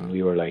 I mean,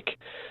 we were like,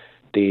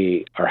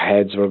 our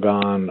heads were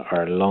gone,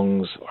 our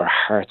lungs, our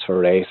hearts were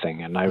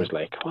racing, and I was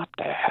like, what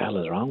the hell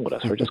is wrong with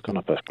us? We're just going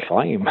up a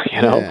climb,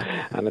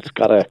 and it's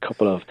got a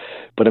couple of,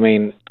 but I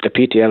mean, the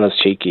PTL is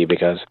cheeky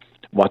because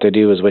what they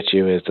do is with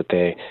you is that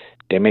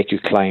they make you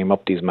climb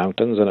up these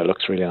mountains, and it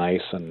looks really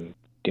nice, and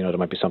there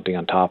might be something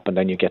on top, and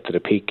then you get to the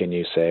peak and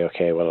you say,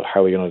 okay, well, how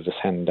are we going to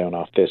descend down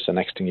off this? The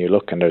next thing you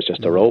look, and there's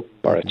just a rope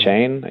or a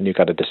chain, and you've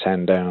got to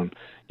descend down,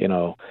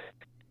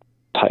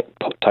 tie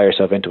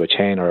yourself into a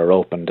chain or a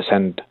rope and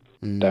descend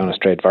down a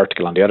straight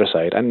vertical on the other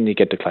side, and you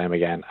get to climb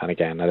again and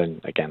again and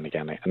then again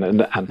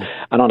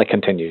and on it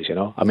continues.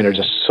 I mean, there's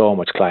just so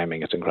much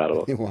climbing, it's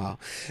incredible. Wow.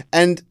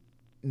 And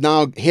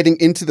now heading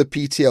into the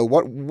PTL,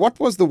 what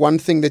was the one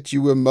thing that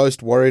you were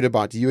most worried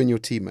about, you and your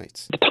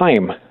teammates? The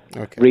time,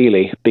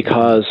 really,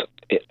 because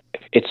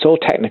it's so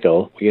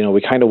technical.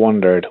 We kind of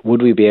wondered,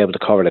 would we be able to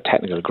cover the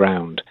technical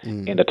ground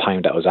in the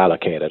time that was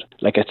allocated?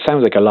 Like, it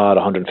sounds like a lot,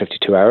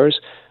 152 hours,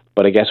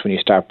 but I guess when you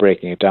start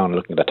breaking it down and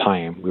looking at the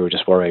time, we were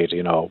just worried,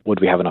 would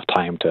we have enough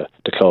time to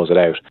close it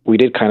out? We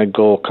did kind of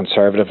go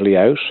conservatively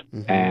out,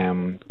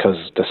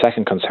 because the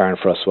second concern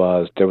for us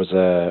was there was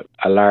a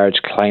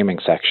large climbing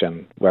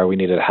section where we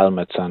needed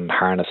helmets and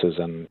harnesses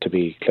and to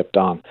be clipped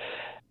on.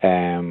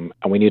 And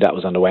we knew that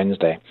was on the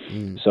Wednesday.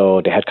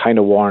 So they had kind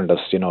of warned us,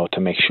 to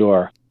make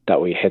sure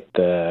that we hit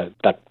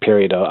that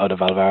period out of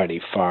Valverde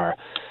for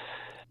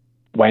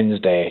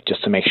Wednesday,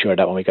 just to make sure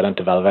that when we got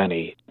into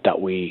Valveni that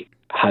we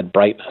had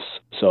brightness.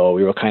 So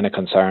we were kind of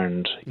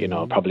concerned,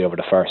 probably over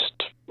the first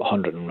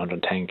 100 and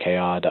 110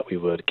 KR that we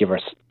would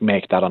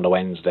make that on the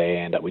Wednesday,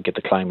 and that we'd get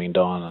the climbing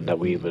done, and that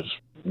we would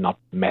not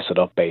mess it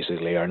up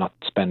basically, or not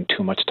spend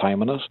too much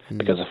time on it,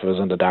 because if it was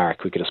in the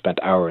dark we could have spent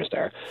hours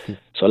there.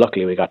 So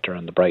luckily we got there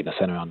in the brightness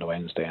anyway on the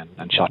Wednesday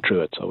and shot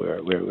through it,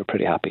 so we were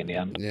pretty happy in the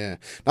end. Yeah.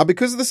 Now,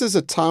 because this is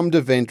a timed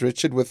event,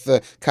 Richard, with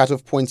the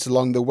cut-off points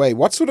along the way,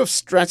 what sort of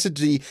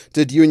strategy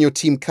did you and your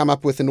team come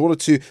up with in order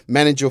to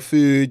manage your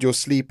food, your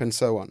sleep and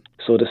so on?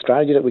 So the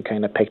strategy that we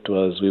kind of picked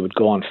was we would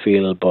go on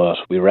field, but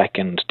we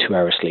reckoned 2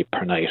 hours sleep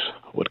per night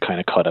would kind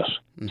of cut it.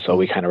 So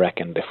we kind of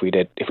reckoned if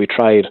we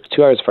tried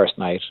 2 hours first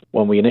night,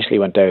 when we initially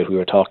went out, we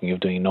were talking of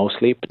doing no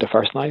sleep the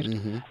first night,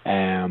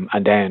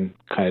 and then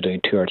kind of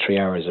doing 2 or 3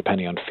 hours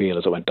depending on field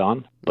as it went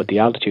on. But the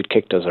altitude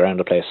kicked us around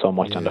the place so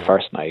much on the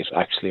first night.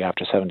 Actually,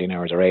 after 17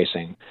 hours of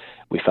racing,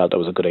 we felt it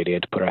was a good idea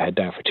to put our head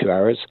down for 2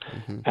 hours.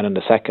 And on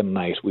the second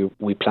night,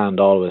 we planned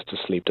always to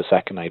sleep the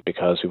second night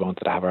because we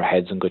wanted to have our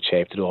heads in good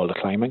shape to do all the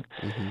climbing.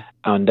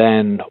 And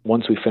then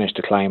once we finished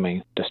the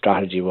climbing, the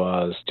strategy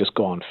was just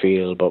go and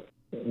feel, but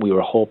we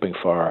were hoping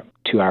for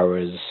 2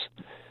 hours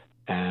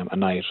a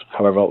night.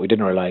 However, what we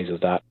didn't realize is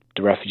that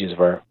the refuges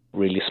were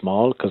really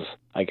small, because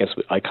I guess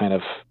I kind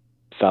of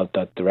felt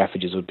that the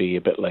refuges would be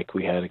a bit like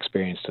we had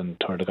experienced in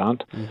Tour de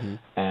Gaunt.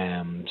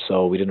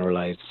 So we didn't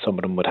realize some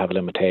of them would have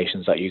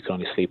limitations that you could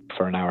only sleep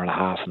for an hour and a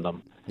half in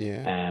them.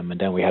 And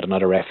then we had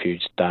another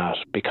refuge that,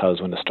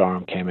 because when the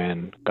storm came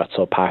in, got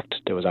so packed,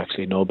 there was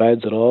actually no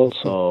beds at all.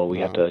 So we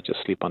had to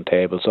just sleep on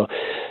tables.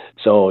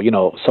 So, you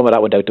know, some of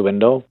that went out the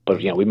window,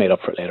 but, you know, we made up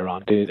for it later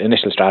on. The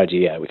initial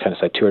strategy, we kind of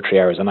said 2 or 3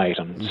 hours a night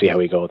and see how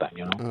we go then,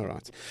 you know. All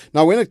right.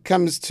 Now, when it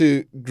comes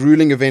to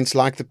grueling events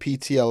like the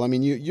PTL, I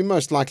mean, you're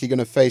most likely going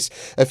to face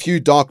a few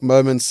dark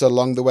moments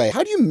along the way.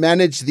 How do you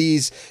manage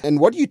these,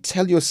 and what do you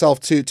tell yourself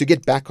to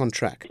get back on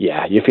track?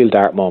 Yeah, you feel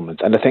dark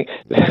moments. And the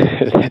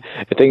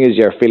thing is,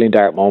 you're feeling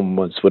dark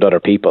moments with other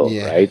people,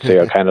 right? So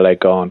you're kind of like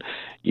going,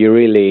 you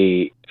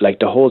really, like,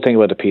 the whole thing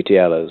about the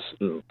PTL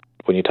is,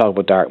 when you talk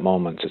about dark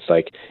moments, it's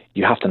like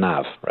you have to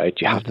nav, right?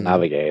 You have to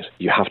navigate.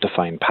 You have to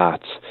find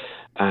paths.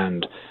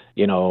 And,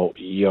 you know,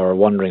 you're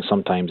wondering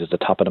sometimes, is the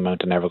top of the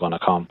mountain ever going to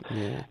come?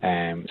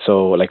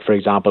 So, like, for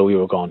example, we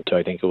were going to,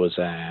 I think it was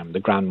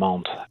the Grand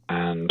Mont,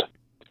 and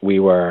we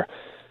were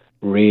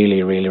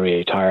really, really,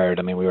 really tired.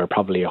 I mean, we were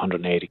probably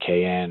 180k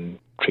in,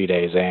 3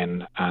 days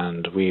in,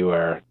 and we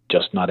were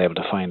just not able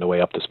to find a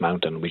way up this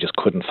mountain. We just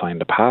couldn't find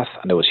a path,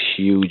 and there was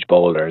huge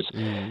boulders,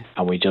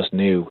 and we just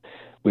knew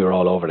we were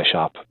all over the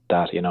shop.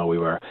 That, you know, we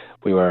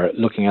were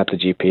looking at the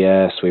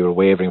GPS, we were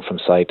wavering from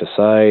side to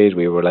side,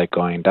 we were like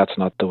going, that's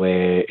not the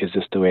way, is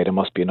this the way, there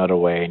must be another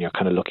way, and you're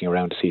kind of looking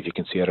around to see if you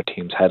can see other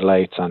teams'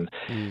 headlights. And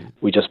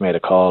we just made a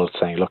call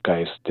saying, look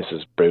guys, this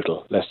is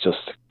brutal, let's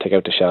just take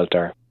out the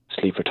shelter,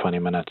 sleep for 20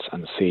 minutes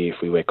and see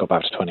if we wake up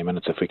after 20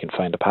 minutes if we can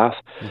find a path.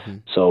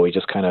 So we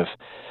just kind of,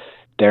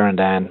 there and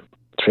then,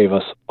 3 of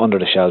us under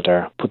the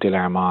shelter, put the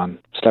alarm on,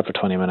 slept for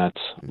 20 minutes,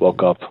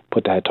 woke up,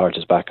 put the head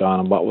torches back on,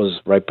 and what was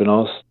right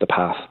below us? The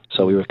path.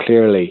 So we were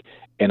clearly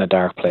in a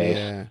dark place,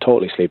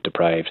 totally sleep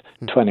deprived,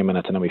 20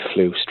 minutes, and then we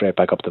flew straight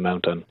back up the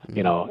mountain,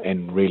 you know,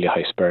 in really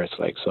high spirits.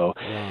 Like, so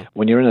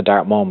when you're in a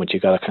dark moment, you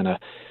got to kind of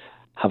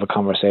have a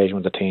conversation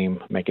with the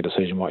team, make a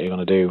decision what you're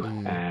going to do,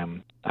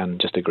 and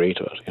just agree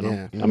to it, you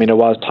know. I mean, there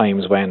was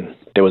times when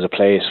there was a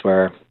place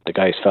where the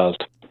guys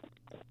felt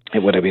it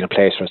would have been a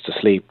place for us to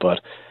sleep, but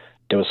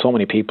there was so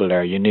many people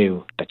there, you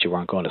knew that you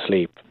weren't going to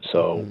sleep.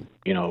 So,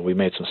 you know, we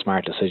made some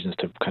smart decisions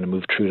to kind of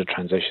move through the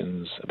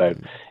transitions about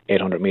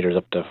 800 meters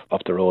up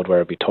the road where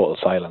it'd be total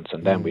silence,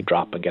 and then we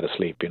drop and get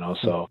asleep, you know.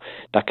 So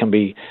that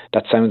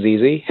sounds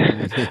easy,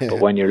 but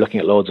when you're looking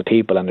at loads of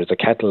people and there's a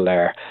kettle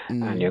there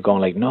and you're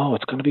going like, no,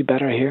 it's going to be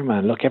better here,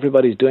 man. Look,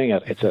 everybody's doing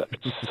it. It's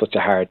such a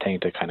hard thing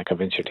to kind of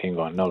convince your team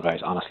going, no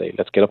guys, honestly,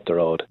 let's get up the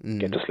road,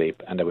 get to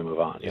sleep, and then we move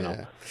on, you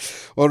know.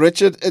 Well,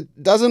 Richard,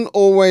 it doesn't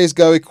always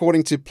go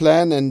according to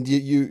plan, and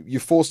you're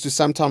forced to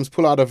sometimes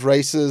pull out of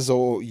races,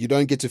 or you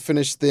don't get to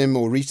finish them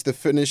or reach the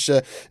finish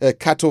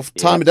cut-off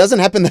time. It doesn't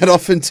happen that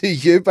often to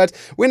you, but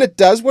when it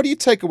does, what do you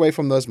take away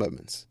from those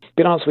moments?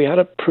 Be honest, we had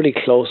a pretty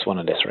close one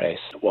in this race.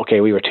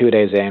 Okay, we were 2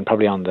 days in,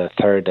 probably on the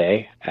third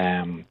day.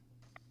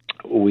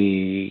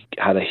 We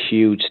had a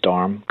huge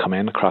storm come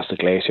in across the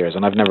glaciers,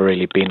 and I've never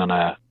really been on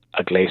a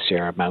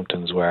glacier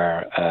mountains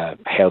where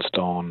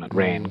hailstone and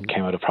rain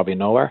came out of probably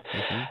nowhere.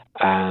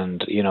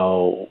 And, you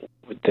know,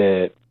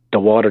 the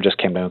water just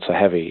came down so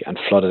heavy and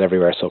flooded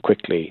everywhere so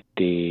quickly.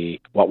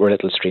 What were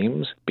little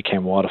streams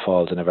became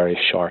waterfalls in a very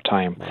short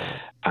time.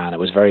 And it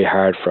was very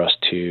hard for us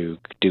to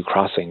do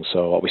crossings.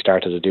 So what we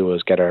started to do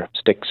was get our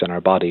sticks and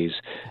our bodies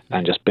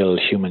and just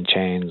build human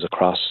chains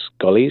across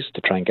gullies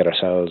to try and get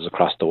ourselves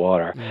across the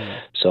water.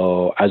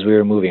 So as we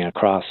were moving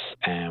across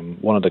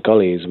one of the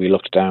gullies, we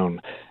looked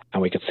down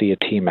and we could see a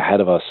team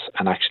ahead of us,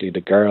 and actually the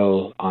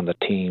girl on the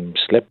team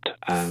slipped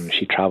and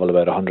she travelled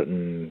about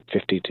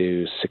 150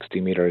 to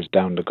 60 metres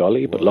down the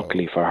gully. But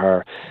luckily for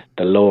her,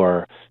 the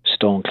lower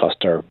stone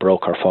cluster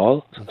broke her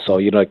fall. So,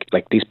 you know,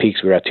 like these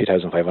peaks, we were at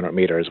 2,500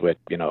 metres with,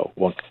 you know,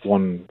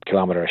 1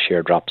 kilometre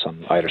sheer drops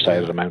on either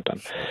side of the mountain,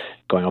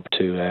 going up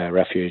to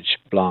Refuge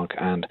Blanc.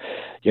 And,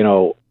 you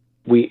know,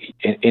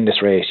 in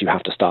this race, you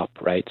have to stop,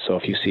 right? So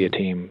if you see a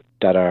team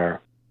that are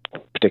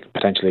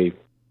potentially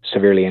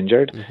severely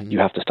injured, you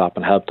have to stop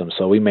and help them.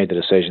 So we made the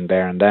decision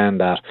there and then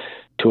that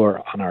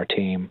Tour on our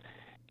team,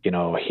 you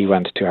know, he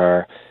went to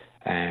her,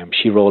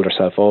 she rolled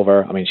herself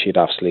over. I mean, she'd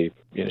obviously,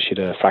 you know, she'd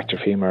a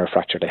fractured femur,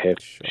 fractured a hip,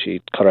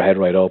 she cut her head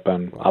right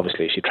open.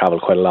 Obviously she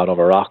travelled quite a lot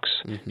over rocks.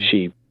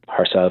 She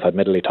herself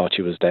admittedly thought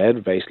she was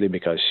dead, basically,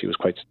 because she was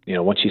quite, you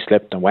know, once she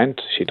slipped and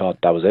went, she thought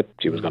that was it,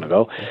 she was going to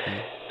go.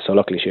 So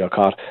luckily she got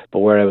caught. But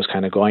where I was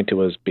kind of going to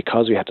was,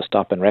 because we had to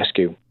stop and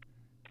rescue,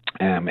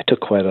 it took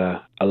quite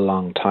a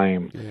long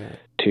time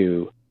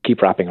to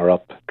keep wrapping her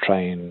up,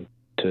 trying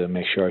to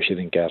make sure she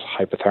didn't get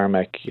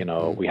hypothermic.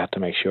 We had to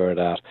make sure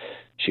that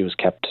she was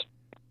kept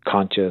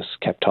conscious,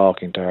 kept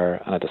talking to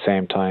her, and at the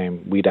same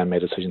time we then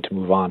made a decision to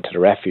move on to the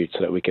refuge so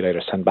that we could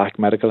either send back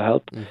medical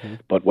help.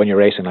 But when you're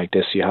racing like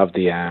this, you have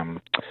the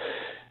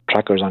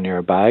trackers on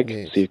your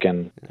bag, so you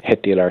can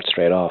hit the alert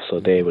straight off, so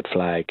they would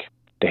flag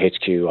the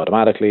HQ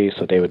automatically,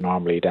 so they would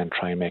normally then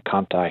try and make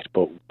contact,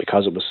 but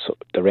because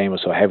the rain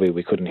was so heavy,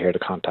 we couldn't hear the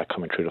contact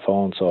coming through the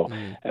phone, so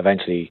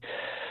eventually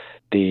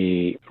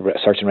the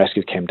search and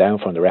rescue came down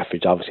from the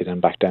refuge, obviously then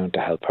back down to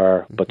help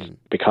her. But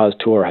because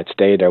Tour had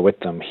stayed there with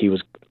them, he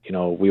was,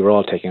 we were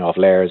all taking off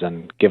layers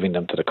and giving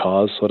them to the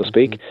cause, so to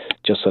speak,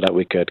 just so that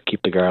we could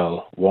keep the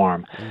girl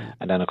warm.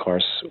 And then, of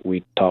course,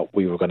 we thought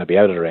we were going to be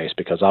out of the race,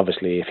 because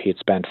obviously if he had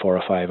spent 4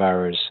 or 5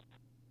 hours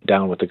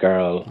down with the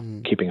girl,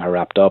 keeping her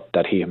wrapped up,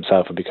 that he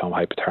himself would become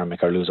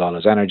hypothermic or lose all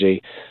his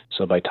energy.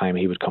 So by the time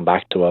he would come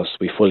back to us,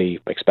 we fully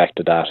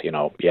expected that,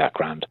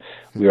 grand.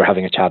 We were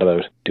having a chat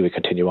about, do we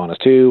continue on as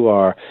 2,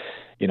 or,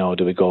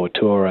 do we go with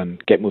Tour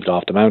and get moved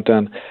off the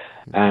mountain?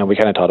 And we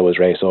kind of thought it was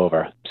race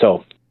over.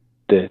 So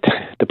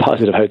the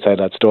positive outside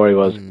that story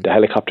was the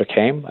helicopter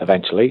came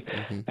eventually,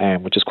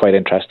 which is quite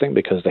interesting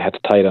because they had to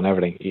tie it on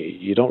everything.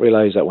 You don't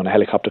realize that when a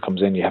helicopter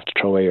comes in, you have to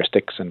throw away your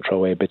sticks and throw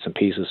away bits and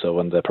pieces, so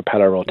when the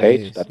propeller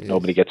rotates,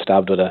 nobody gets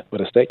stabbed with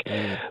a stick.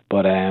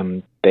 But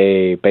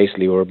they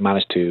basically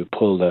managed to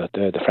pull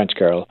the French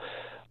girl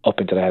up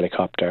into the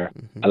helicopter,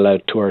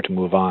 allowed Tour to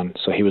move on.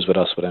 So he was with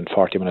us within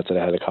 40 minutes of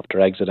the helicopter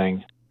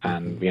exiting,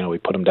 and we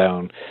put him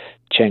down,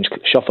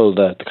 shuffled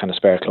the kind of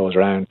spare clothes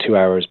around. 2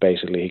 hours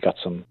basically, he got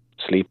some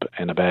sleep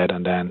in a bed,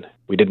 and then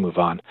we did move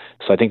on.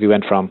 So I think we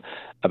went from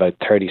about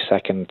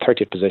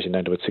 30th position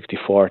down to about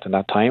 64th in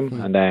that time.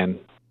 And then,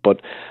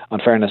 but in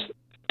fairness,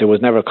 there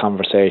was never a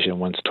conversation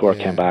once Tour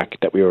came back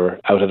that we were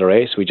out of the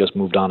race. We just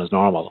moved on as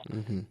normal.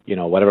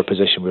 Whatever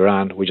position we were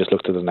on, we just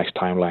looked at the next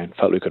timeline,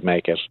 felt we could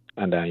make it,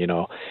 and then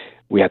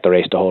we had to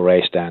race the whole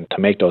race then to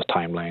make those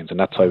timelines, and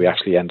that's why we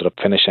actually ended up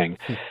finishing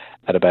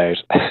at about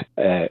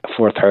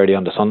 4:30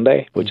 on the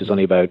Sunday, which is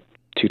only about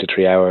 2 to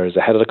 3 hours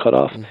ahead of the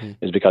cutoff,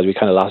 is because we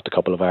kind of lost a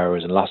couple of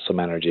hours and lost some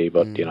energy,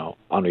 but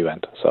on we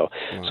went. So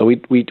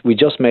we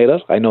just made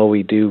it. I know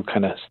we do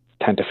kind of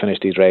tend to finish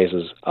these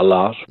races a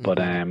lot, but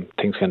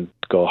things can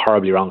go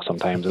horribly wrong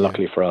sometimes, and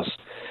luckily for us,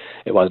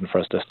 it wasn't for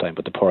us this time.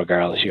 But the poor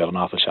girl, she got an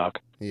awful shock.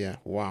 Yeah,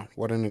 wow,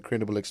 what an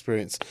incredible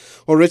experience.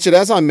 Well, Richard,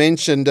 as I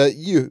mentioned,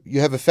 you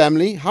have a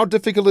family. How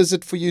difficult is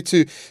it for you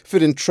to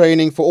fit in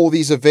training for all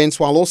these events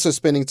while also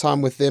spending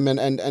time with them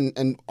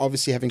and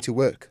obviously having to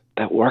work?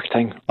 That work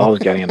thing always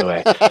getting in the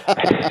way.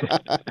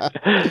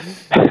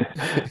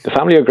 The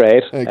family are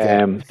great.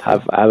 Okay.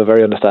 Have a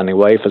very understanding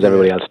wife, as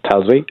everybody else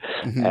tells me.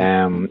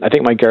 I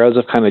think my girls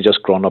have kind of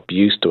just grown up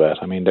used to it.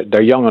 I mean,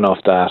 they're young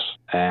enough that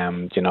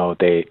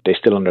they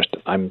still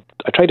understand.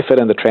 I try to fit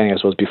in the training, I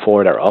suppose,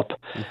 before they're up.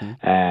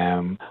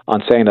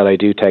 On saying that, I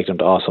do take them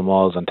to awesome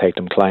walls and take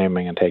them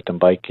climbing and take them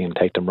biking and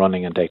take them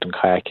running and take them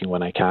kayaking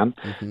when I can.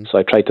 So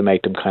I try to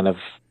make them kind of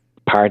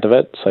part of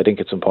it. So I think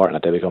it's important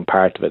that they become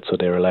part of it, so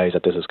they realize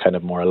that this is kind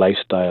of more a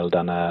lifestyle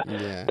than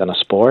a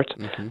sport.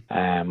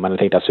 And I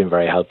think that's been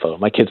very helpful.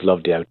 My kids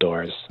love the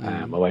outdoors.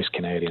 My wife's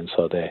Canadian,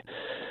 so they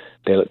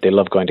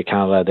love going to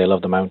Canada. They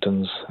love the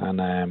mountains,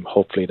 and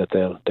hopefully that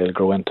they'll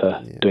grow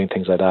into doing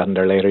things like that in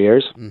their later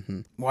years.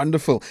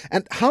 Wonderful.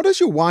 And how does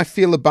your wife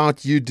feel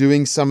about you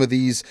doing some of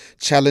these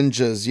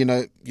challenges?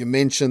 You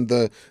mentioned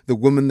the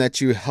woman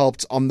that you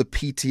helped on the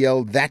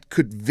PTL. That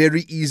could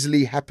very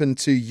easily happen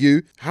to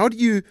you. How do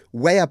you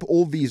weigh up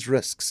all these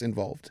risks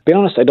involved? To be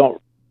honest, I don't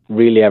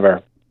really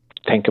ever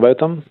think about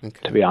them,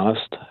 to be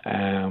honest.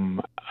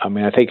 I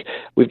mean, I think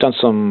we've done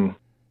some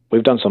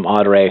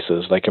odd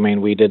races. Like, I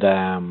mean, we did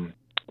a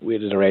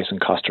race in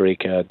Costa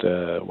Rica at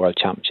the World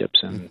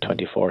Championships in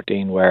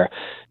 2014, where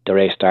the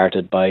race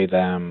started by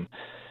them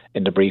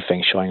in the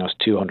briefing showing us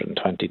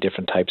 220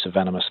 different types of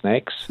venomous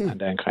snakes, and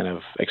then kind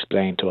of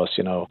explained to us,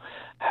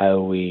 how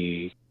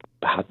we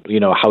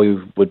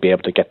would be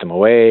able to get them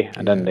away,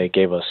 and then they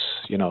gave us,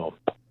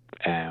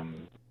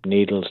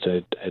 needles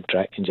to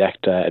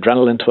inject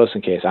adrenaline into us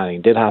in case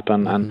anything did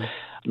happen, and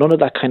none of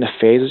that kind of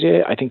phases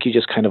you. I think you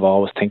just kind of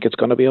always think it's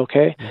going to be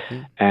okay.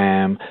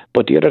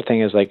 But the other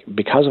thing is, like,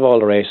 because of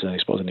all the races, I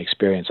suppose, and the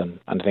experience, and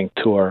I think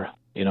Tour,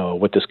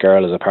 with this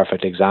girl is a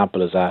perfect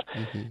example, is that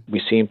we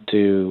seem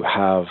to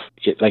have,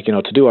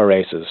 to do our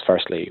races,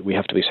 firstly, we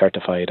have to be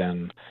certified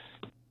in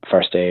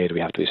first aid, we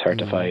have to be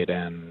certified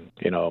in,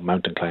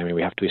 mountain climbing,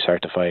 we have to be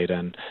certified,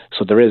 and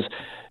so there is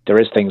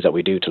things that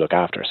we do to look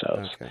after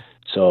ourselves.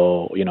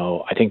 So,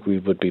 I think we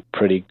would be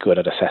pretty good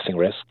at assessing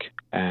risk.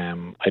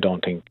 I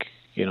don't think,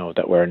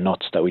 that we're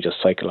nuts that we just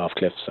cycle off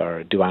cliffs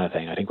or do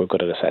anything. I think we're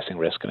good at assessing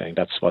risk, and I think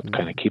that's what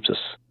kind of keeps us,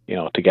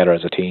 together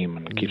as a team,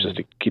 and keeps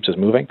us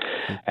moving.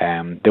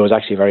 There was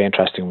actually a very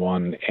interesting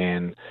one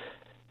in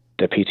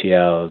the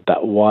PTL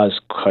that was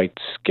quite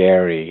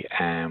scary,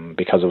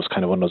 because it was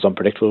kind of one of those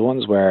unpredictable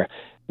ones where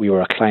we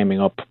were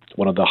climbing up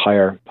one of the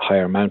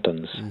higher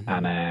mountains,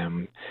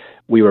 and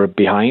we were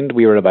behind.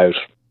 We were about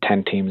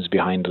 10 teams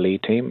behind the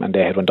lead team, and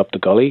they had went up the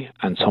gully,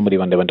 and somebody,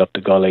 when they went up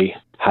the gully,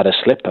 had a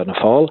slip and a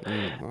fall,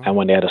 and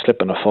when they had a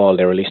slip and a fall,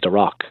 they released a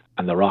rock,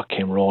 and the rock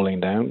came rolling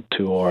down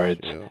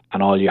towards,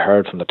 and all you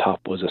heard from the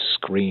top was a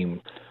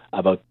scream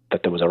about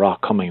that there was a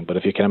rock coming. But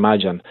if you can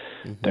imagine,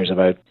 there's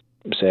about,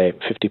 say,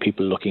 50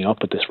 people looking up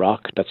at this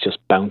rock that's just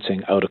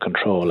bouncing out of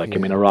control. Like, I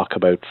mean, a rock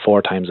about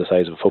 4 times the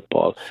size of a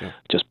football,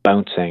 just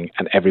bouncing,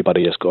 and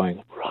everybody just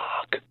going,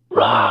 rock,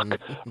 rock,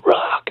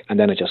 rock. And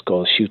then it just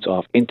shoots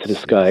off into the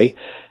sky.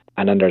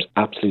 And then there's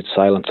absolute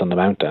silence on the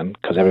mountain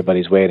because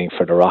everybody's waiting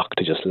for the rock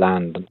to just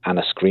land and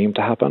a scream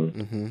to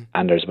happen.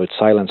 And there's about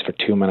silence for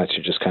 2 minutes.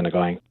 You're just kind of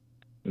going,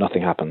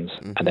 nothing happens.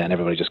 And then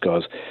everybody just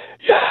goes,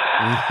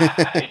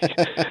 yeah.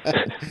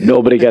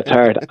 Nobody gets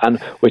hurt. And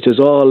which is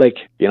all like,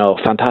 you know,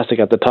 fantastic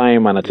at the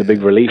time, and it's a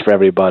big relief for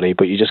everybody.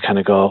 But you just kind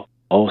of go,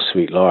 oh,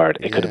 sweet Lord,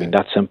 it could have been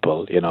that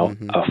simple, you know.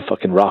 A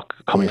fucking rock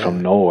coming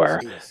from nowhere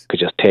could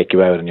just take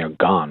you out and you're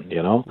gone,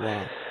 you know.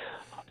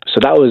 So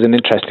that was an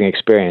interesting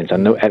experience,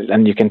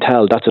 and you can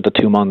tell that's what the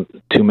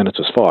 2 minutes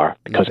was for,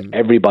 because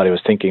everybody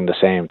was thinking the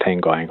same thing,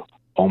 going,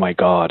 oh my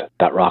God,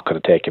 that rock could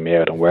have taken me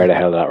out, and where the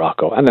hell did that rock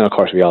go? And then of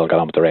course we all got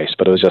on with the race,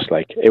 but it was just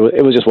like, it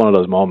was just one of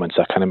those moments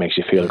that kind of makes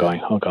you feel going,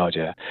 oh God,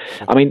 yeah.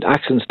 I mean,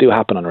 accidents do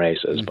happen on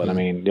races, but I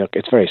mean,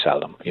 it's very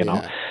seldom, you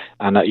know.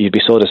 And you'd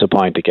be so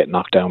disappointed to get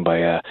knocked down by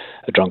a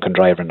drunken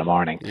driver in the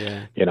morning,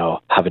 you know,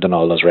 having done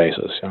all those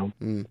races, you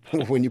know.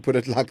 When you put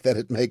it like that,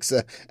 it makes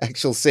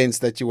actual sense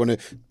that you want to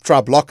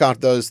try block out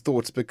those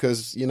thoughts,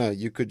 because, you know,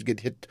 you could get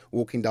hit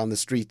walking down the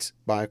street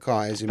by a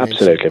car, as you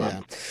Absolutely,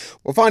 mentioned.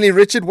 Well, finally,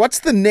 Richard, what's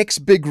the next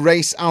big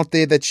race out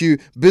there that you're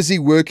busy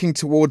working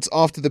towards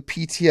after the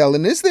PTL?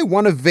 And is there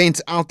one event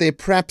out there,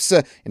 perhaps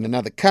in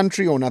another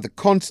country or another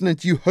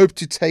continent, you hope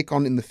to take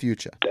on in the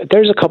future?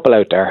 There's a couple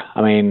out there,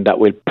 I mean, that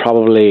we'll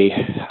probably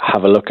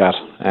have a look at.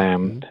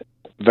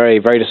 Very,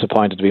 very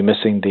disappointed to be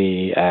missing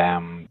the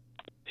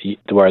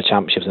World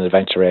Championships in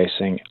adventure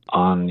racing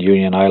on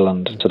Union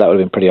Island. So that would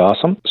have been pretty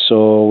awesome.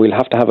 So we'll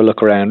have to have a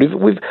look around.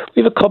 We've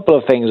a couple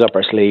of things up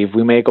our sleeve.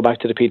 We may go back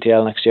to the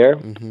PTL next year,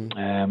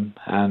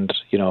 and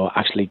you know,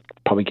 actually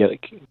probably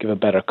give a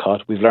better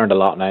cut. We've learned a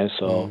lot now.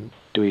 So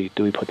do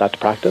we put that to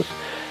practice?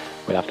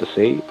 We'll have to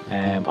see.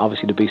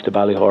 Obviously, the Beast of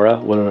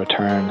Ballihora will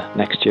return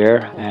next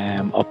year.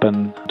 Up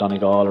in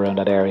Donegal, around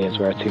that area is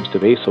where it seems to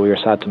be. So we were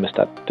sad to miss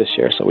that this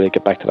year. So we'll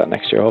get back to that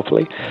next year,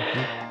 hopefully.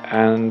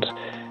 And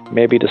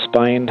maybe the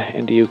Spine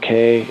in the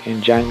UK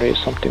in January is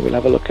something we'll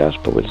have a look at,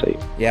 but we'll see.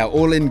 Yeah,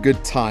 all in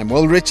good time.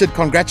 Well, Richard,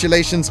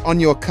 congratulations on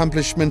your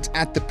accomplishment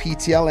at the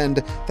PTL,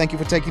 and thank you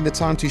for taking the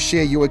time to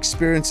share your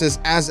experiences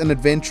as an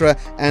adventurer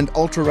and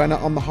ultra runner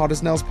on the Hard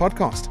as Nails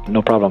podcast.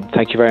 No problem.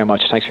 Thank you very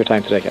much. Thanks for your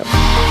time today,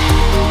 Kevin.